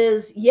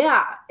is,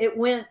 it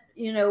went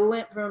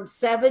from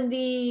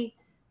 70,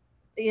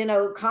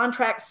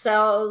 contract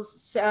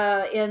sales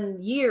in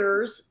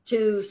years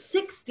to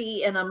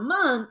 60 in a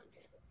month,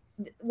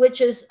 which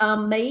is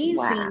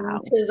amazing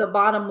to the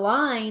bottom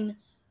line.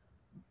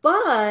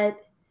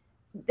 But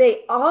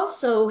they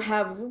also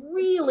have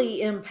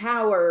really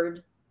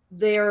empowered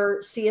their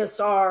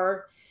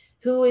CSR,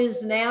 who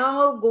is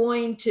now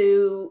going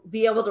to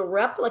be able to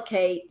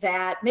replicate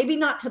that, maybe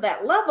not to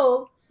that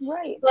level,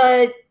 right?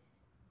 But,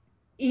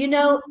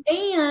 and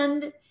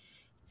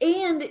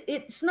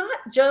it's not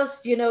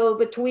just,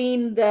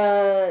 between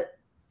the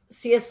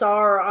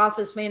CSR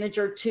office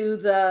manager to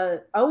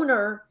the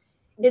owner.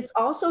 It's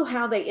also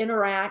how they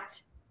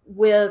interact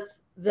with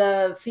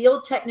the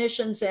field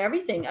technicians and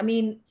everything. I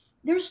mean,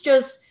 there's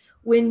just,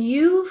 when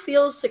you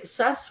feel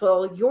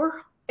successful,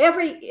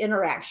 every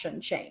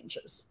interaction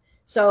changes.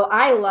 So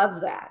I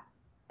love that.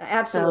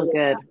 Absolutely. So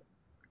good.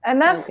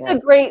 And that's the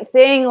great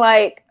thing,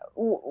 like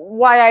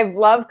why I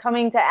love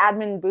coming to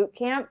Admin Boot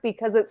Camp,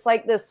 because it's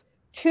like this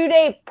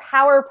 2-day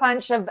power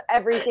punch of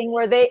everything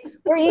where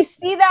you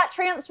see that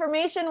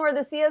transformation, where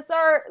the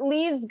CSR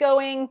leaves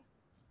going,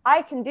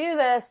 I can do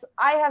this.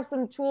 I have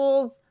some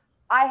tools.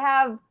 I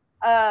have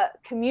a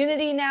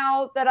community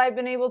now that I've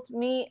been able to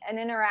meet and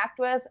interact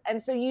with.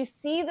 And so you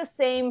see the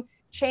same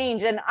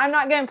change. And I'm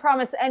not going to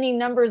promise any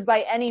numbers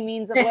by any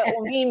means of what it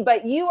will mean,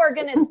 but you are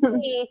going to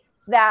see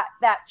that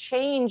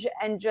change,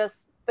 and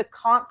just the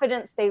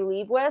confidence they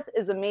leave with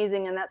is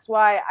amazing. And that's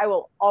why I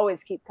will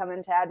always keep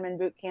coming to Admin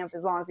Boot Camp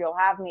as long as you'll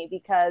have me,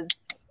 because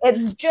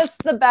it's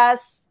just the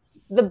best.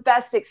 the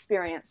best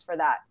experience for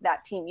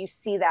that team. You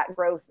see that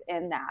growth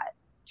in that.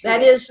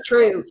 That is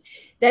true.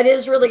 That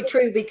is really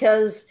true,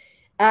 because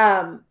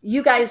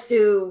you guys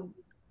do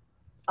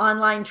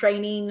online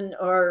training,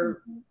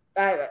 or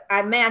I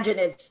imagine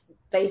it's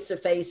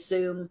face-to-face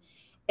Zoom,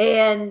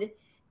 and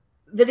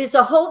that is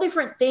a whole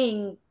different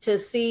thing to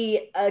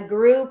see a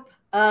group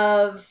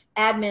of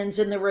admins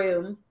in the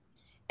room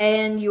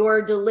and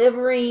you're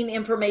delivering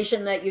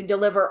information that you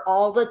deliver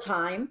all the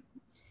time,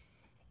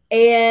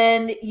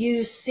 and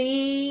you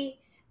see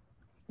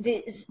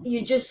this,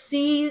 you just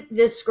see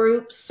this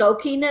group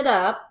soaking it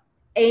up,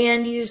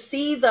 and you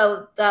see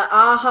the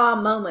aha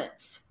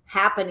moments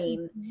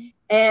happening.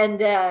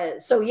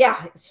 And so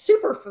yeah, it's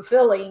super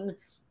fulfilling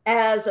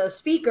as a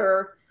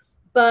speaker.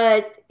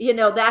 But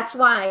that's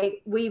why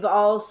we've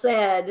all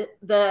said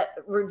that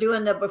we're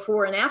doing the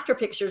before and after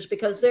pictures,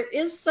 because there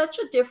is such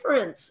a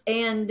difference.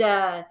 And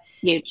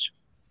Huge.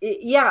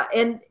 Yeah,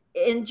 and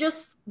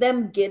just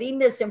them getting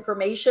this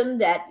information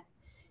that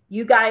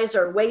you guys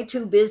are way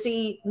too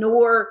busy,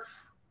 nor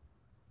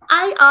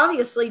I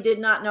obviously did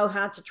not know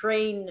how to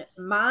train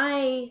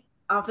my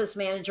office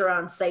manager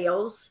on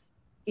sales,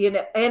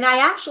 and I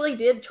actually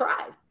did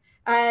try.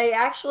 I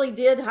actually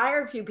did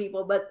hire a few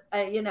people, but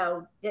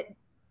it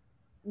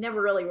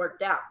never really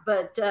worked out.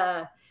 But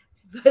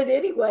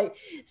anyway,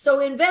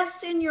 so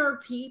invest in your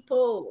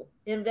people,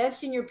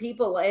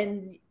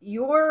 and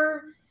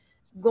you're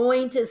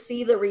going to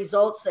see the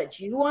results that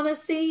you want to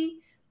see,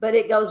 but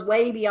it goes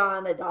way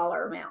beyond a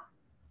dollar amount.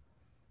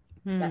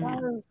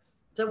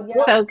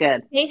 So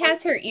good. Kate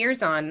has her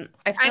ears on.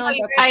 I feel like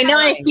I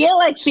feel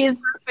like she's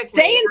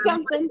saying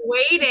I'm something.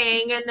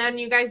 Waiting, and then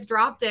you guys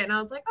dropped it, and I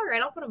was like, all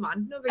right, I'll put them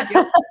on. No big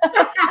deal. Do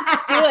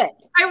it.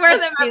 I wear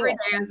them Do every it.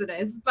 day as it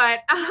is. But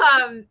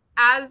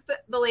as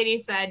the lady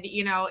said,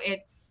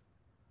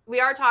 we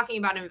are talking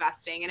about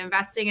investing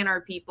in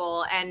our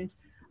people. And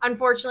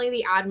unfortunately,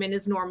 the admin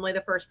is normally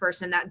the first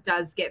person that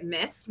does get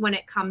missed when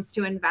it comes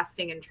to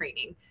investing and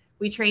training.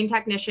 We train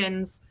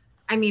technicians,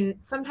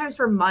 sometimes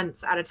for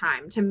months at a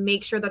time, to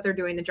make sure that they're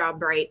doing the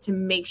job right, to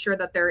make sure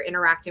that they're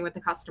interacting with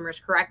the customers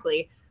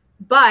correctly.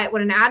 But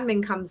when an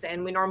admin comes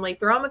in, we normally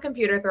throw them a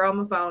computer, throw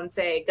them a phone,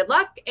 say good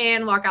luck,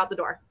 and walk out the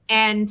door.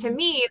 And to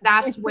me,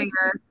 that's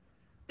where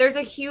there's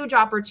a huge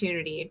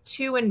opportunity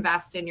to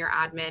invest in your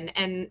admin.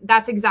 And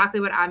that's exactly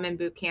what Admin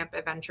Bootcamp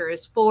Adventure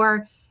is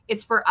for.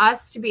 It's for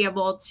us to be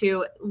able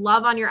to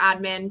love on your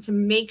admin, to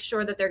make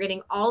sure that they're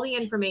getting all the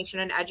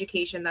information and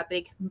education that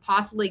they can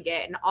possibly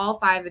get in all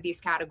 5 of these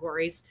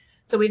categories.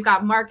 So we've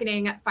got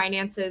marketing,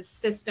 finances,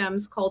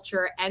 systems,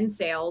 culture, and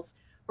sales.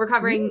 We're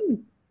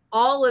covering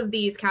all of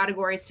these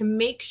categories to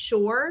make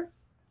sure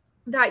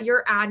that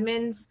your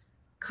admins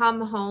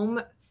come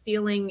home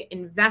feeling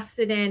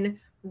invested in,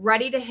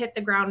 ready to hit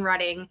the ground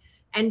running,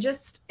 and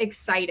just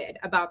excited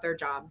about their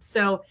job.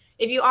 So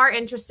if you are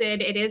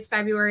interested, it is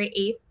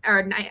February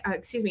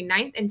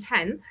 9th and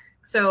 10th.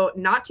 So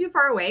not too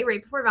far away,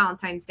 right before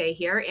Valentine's Day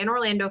here in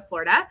Orlando,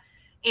 Florida.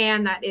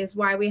 And that is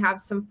why we have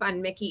some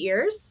fun Mickey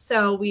ears.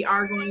 So we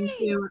are going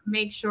to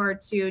make sure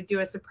to do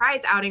a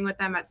surprise outing with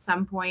them at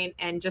some point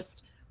and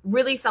just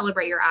really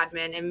celebrate your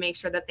admin and make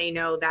sure that they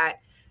know that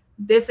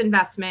this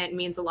investment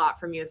means a lot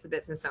from you as a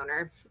business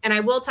owner. And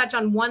I will touch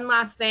on one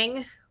last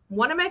thing.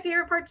 One of my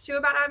favorite parts too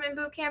about Admin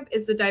Bootcamp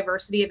is the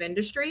diversity of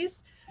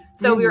industries.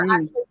 So we were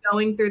actually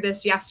going through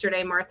this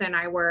yesterday, Martha and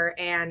I were,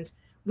 and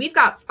we've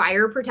got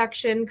fire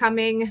protection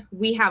coming.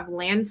 We have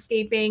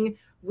landscaping.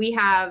 We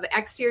have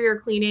exterior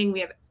cleaning. We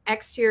have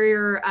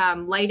exterior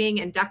lighting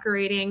and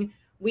decorating.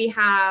 We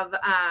have,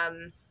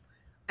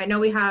 I know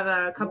we have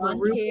a couple of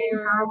roofing,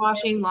 power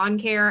washing, lawn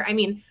care.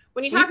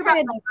 When you talk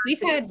about,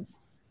 we've had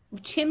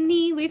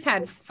chimney, we've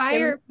had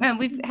fire,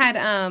 we've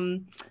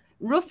had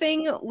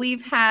roofing,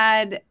 we've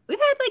had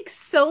like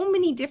so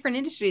many different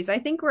industries. I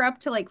think we're up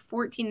to like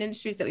 14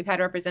 industries that we've had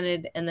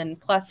represented, and then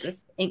plus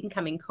this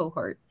incoming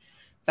cohort.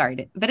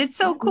 But it's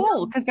so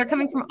cool because they're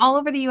coming from all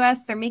over the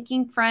US. They're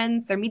making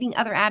friends. They're meeting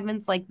other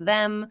admins like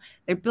them.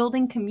 They're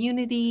building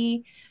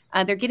community.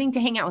 They're getting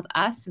to hang out with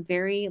us.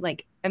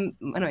 One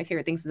of my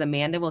favorite things is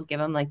Amanda will give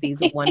them like these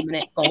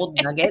 1-minute gold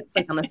nuggets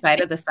like on the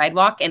side of the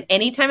sidewalk. And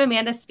anytime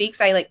Amanda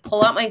speaks, I like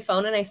pull out my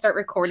phone and I start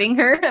recording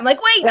her. I'm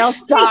like, wait, they'll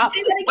stop.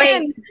 Say that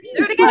again.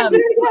 Do it again. Do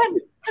it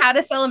again. How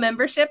to sell a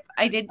membership.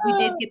 We did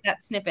get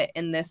that snippet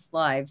in this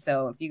live.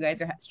 So if you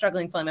guys are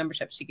struggling selling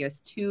membership, she gives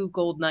 2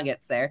 gold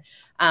nuggets there.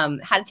 How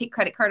to take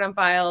credit card on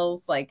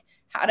files, like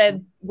how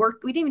to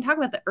work. We didn't even talk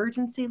about the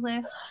urgency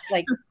list.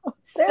 Like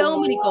so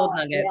many gold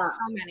nuggets. Yeah. so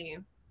many.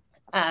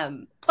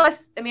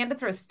 Plus Amanda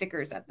throws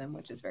stickers at them,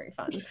 which is very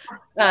fun.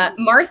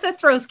 Martha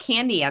throws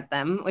candy at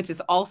them, which is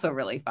also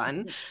really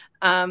fun.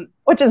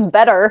 Which is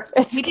better.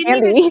 It's we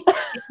candy.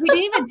 didn't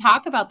even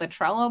talk about the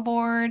Trello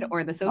board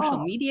or the social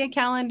media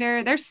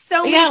calendar. There's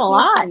so many a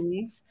lot.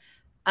 things.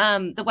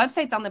 The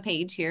website's on the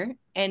page here,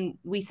 and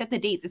we set the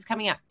dates. It's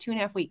coming up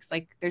 2.5 weeks.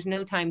 Like there's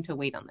no time to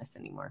wait on this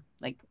anymore.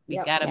 Like we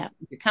gotta,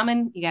 if you're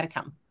coming, you gotta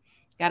come.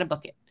 Gotta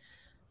book it.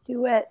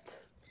 Do it.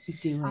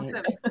 Do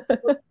Awesome.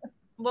 it.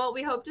 Well,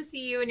 we hope to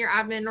see you and your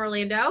admin in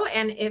Orlando.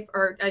 And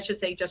or I should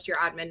say just your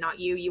admin, not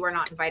you. You are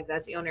not invited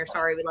as the owner.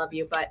 Sorry, we love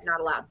you, but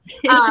not allowed.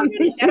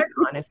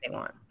 GutterCon if they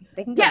want.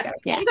 They can go Yes, to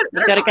Yeah, you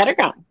can go to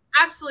GutterCon.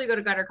 Absolutely go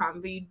to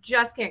GutterCon, but you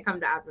just can't come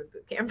to admin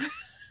boot camp.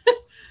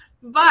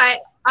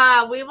 But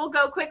we will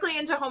go quickly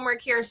into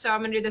homework here. So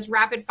I'm going to do this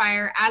rapid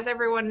fire. As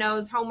everyone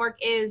knows, homework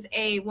is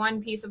one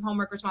piece of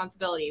homework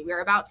responsibility.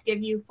 We're about to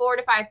give you 4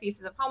 to 5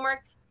 pieces of homework.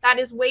 That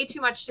is way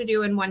too much to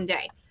do in one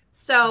day.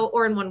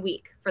 Or in 1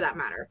 week for that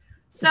matter.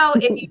 So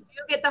if you do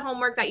get the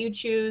homework that you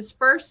choose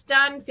first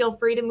done, feel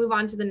free to move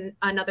on to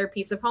another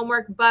piece of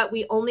homework, but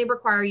we only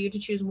require you to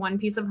choose one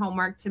piece of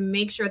homework to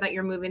make sure that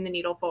you're moving the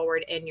needle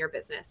forward in your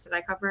business. Did I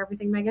cover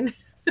everything, Megan?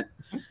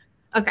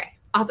 Okay,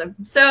 awesome.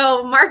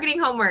 So marketing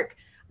homework.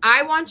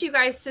 I want you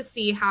guys to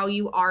see how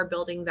you are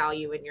building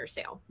value in your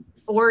sale,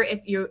 or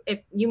if you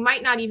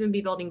might not even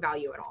be building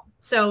value at all.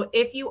 So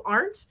if you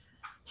aren't,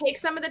 take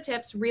some of the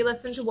tips,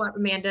 re-listen to what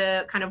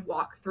Amanda kind of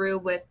walked through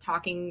with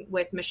talking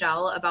with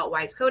Michelle about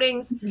Wise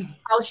Coatings,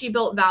 how she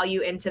built value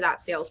into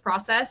that sales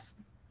process.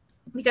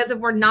 Because if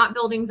we're not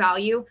building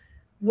value,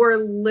 we're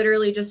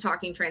literally just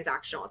talking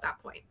transactional at that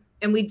point.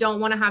 And we don't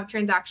want to have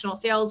transactional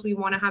sales. We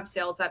want to have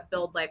sales that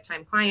build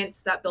lifetime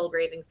clients, that build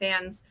raving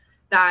fans,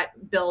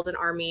 that build an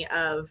army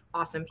of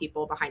awesome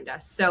people behind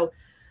us. So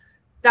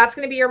that's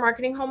going to be your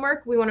marketing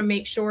homework. We want to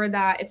make sure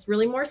that it's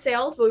really more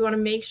sales, but we want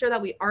to make sure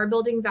that we are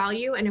building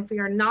value. And if we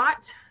are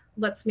not,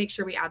 let's make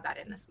sure we add that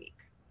in this week.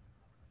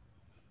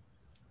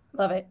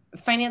 Love it.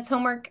 Finance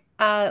homework.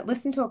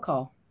 Listen to a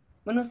call.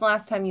 When was the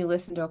last time you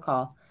listened to a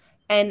call?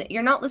 And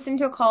you're not listening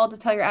to a call to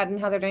tell your admin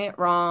how they're doing it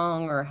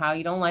wrong or how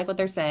you don't like what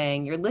they're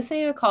saying. You're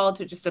listening to a call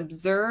to just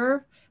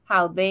observe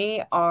how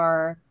they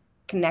are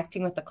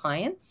connecting with the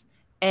clients.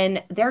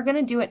 And they're going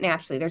to do it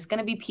naturally. There's going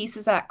to be pieces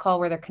of that call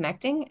where they're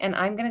connecting, and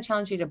I'm going to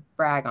challenge you to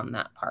brag on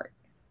that part.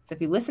 So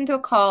if you listen to a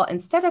call,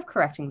 instead of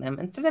correcting them,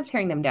 instead of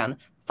tearing them down,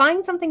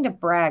 find something to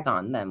brag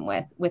on them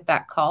with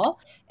that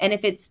call. And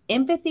if it's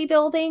empathy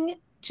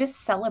building, just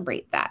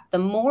celebrate that. The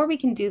more we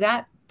can do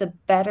that, the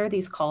better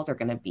these calls are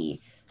going to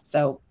be.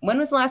 So when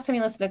was the last time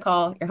you listened to a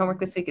call? Your homework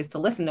this week is to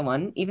listen to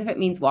one, even if it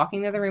means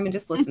walking to the room and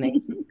just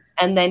listening.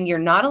 And then you're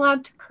not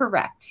allowed to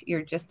correct.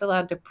 You're just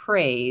allowed to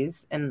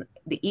praise. And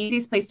the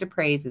easiest place to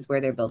praise is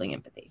where they're building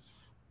empathy.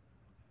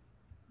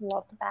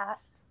 Love that.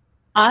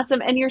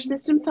 Awesome. And your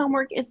systems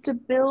homework is to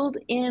build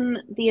in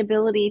the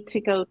ability to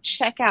go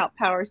check out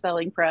Power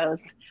Selling Pros.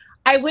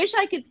 I wish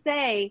I could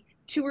say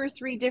 2 or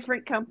 3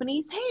 different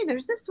companies. Hey,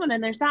 there's this one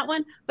and there's that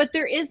one, but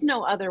there is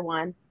no other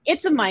one.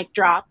 It's a mic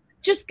drop.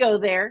 Just go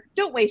there.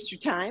 Don't waste your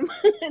time.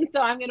 And so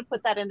I'm going to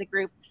put that in the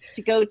group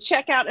to go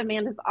check out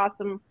Amanda's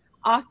awesome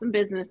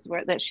business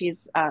that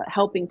she's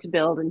helping to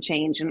build and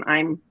change. And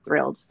I'm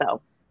thrilled.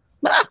 So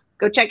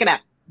go check it out.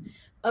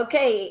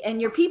 Okay.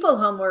 And your people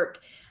homework.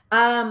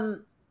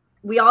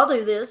 We all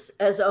do this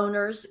as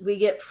owners. We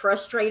get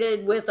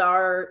frustrated with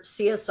our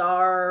CSR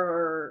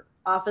or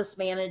office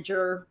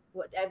manager,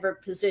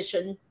 whatever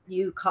position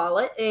you call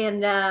it.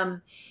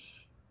 And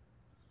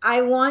I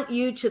want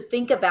you to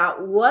think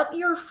about what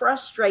you're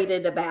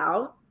frustrated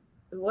about,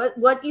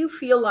 what you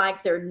feel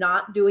like they're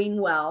not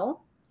doing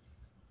well,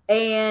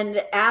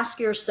 and ask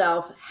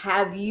yourself,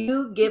 have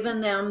you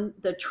given them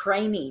the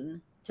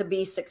training to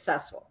be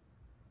successful?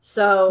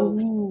 So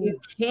you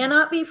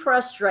cannot be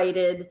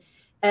frustrated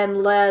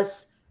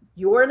unless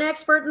you're an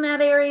expert in that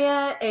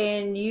area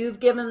and you've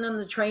given them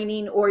the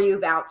training or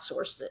you've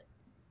outsourced it.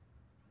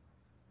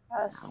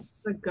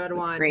 That's a good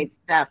one. That's great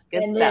stuff.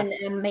 Good And stuff.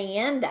 then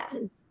Amanda.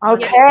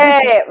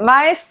 Okay,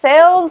 my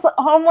sales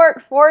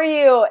homework for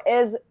you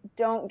is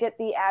don't get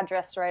the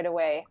address right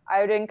away. I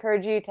would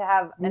encourage you to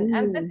have an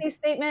empathy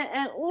statement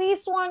and at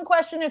least one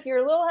question. If you're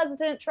a little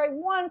hesitant, try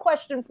one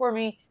question for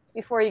me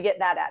before you get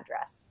that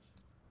address.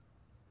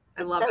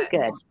 I love So it.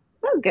 good.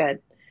 So good.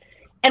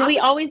 And we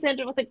always end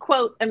it with a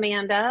quote,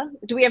 Amanda.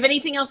 Do we have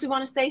anything else we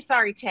want to say?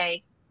 Sorry,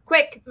 Tay.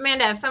 Quick,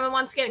 Amanda, if someone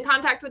wants to get in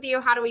contact with you,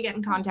 how do we get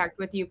in contact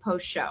with you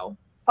post-show?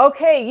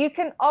 Okay, you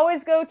can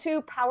always go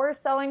to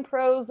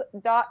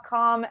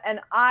powersellingpros.com, and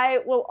I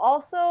will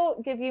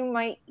also give you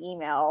my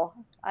email.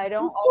 I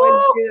don't always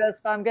do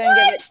this, but I'm going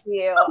to give it to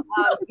you.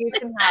 You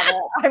can have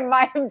it. I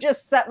might have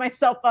just set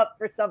myself up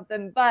for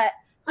something, but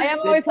I am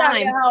always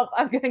happy to help.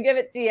 I'm going to give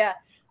it to you.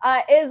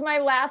 Is my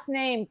last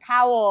name,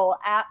 Powell,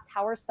 at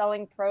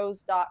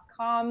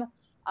powersellingpros.com.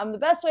 The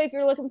best way if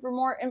you're looking for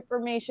more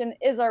information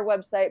is our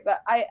website,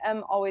 but I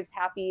am always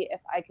happy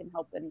if I can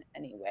help in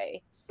any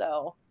way.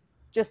 So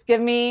just give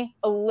me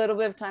a little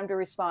bit of time to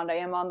respond. I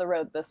am on the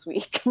road this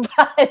week,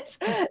 but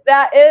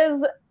that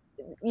is,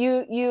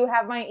 you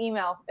have my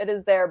email. It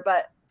is there,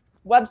 but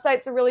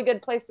website's a really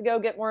good place to go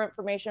get more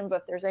information.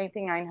 But if there's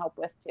anything I can help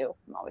with too,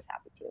 I'm always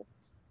happy to.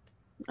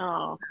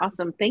 Oh,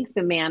 awesome. Thanks,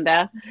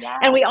 Amanda. Yeah.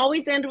 And we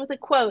always end with a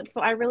quote. So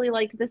I really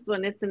like this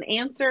one. It's an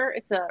answer.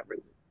 It's a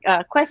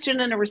question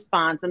and a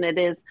response. And it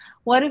is,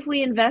 what if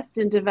we invest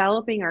in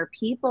developing our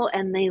people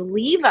and they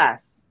leave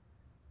us?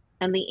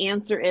 And the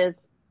answer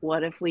is,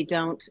 what if we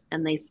don't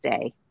and they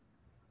stay?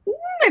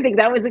 I think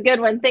that was a good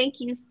one. Thank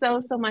you so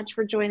much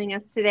for joining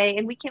us today.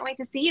 And we can't wait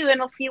to see you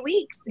in a few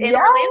weeks in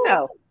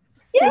Orlando.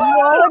 See you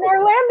all in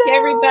Orlando. Okay,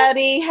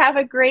 everybody, have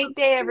a great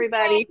day,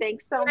 everybody.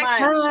 Thanks so much.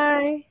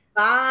 Bye.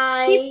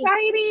 Bye. Keep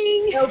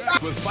fighting.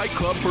 Connect with Fight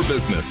Club for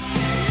Business.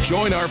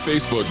 Join our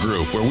Facebook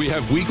group where we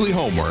have weekly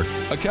homework,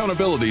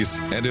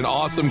 accountabilities, and an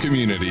awesome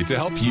community to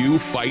help you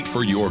fight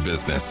for your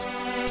business.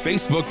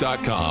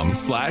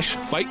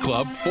 Facebook.com/Fight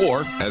Club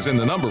 4, as in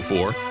the number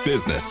 4,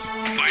 business.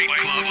 Fight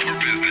Club for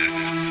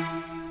Business.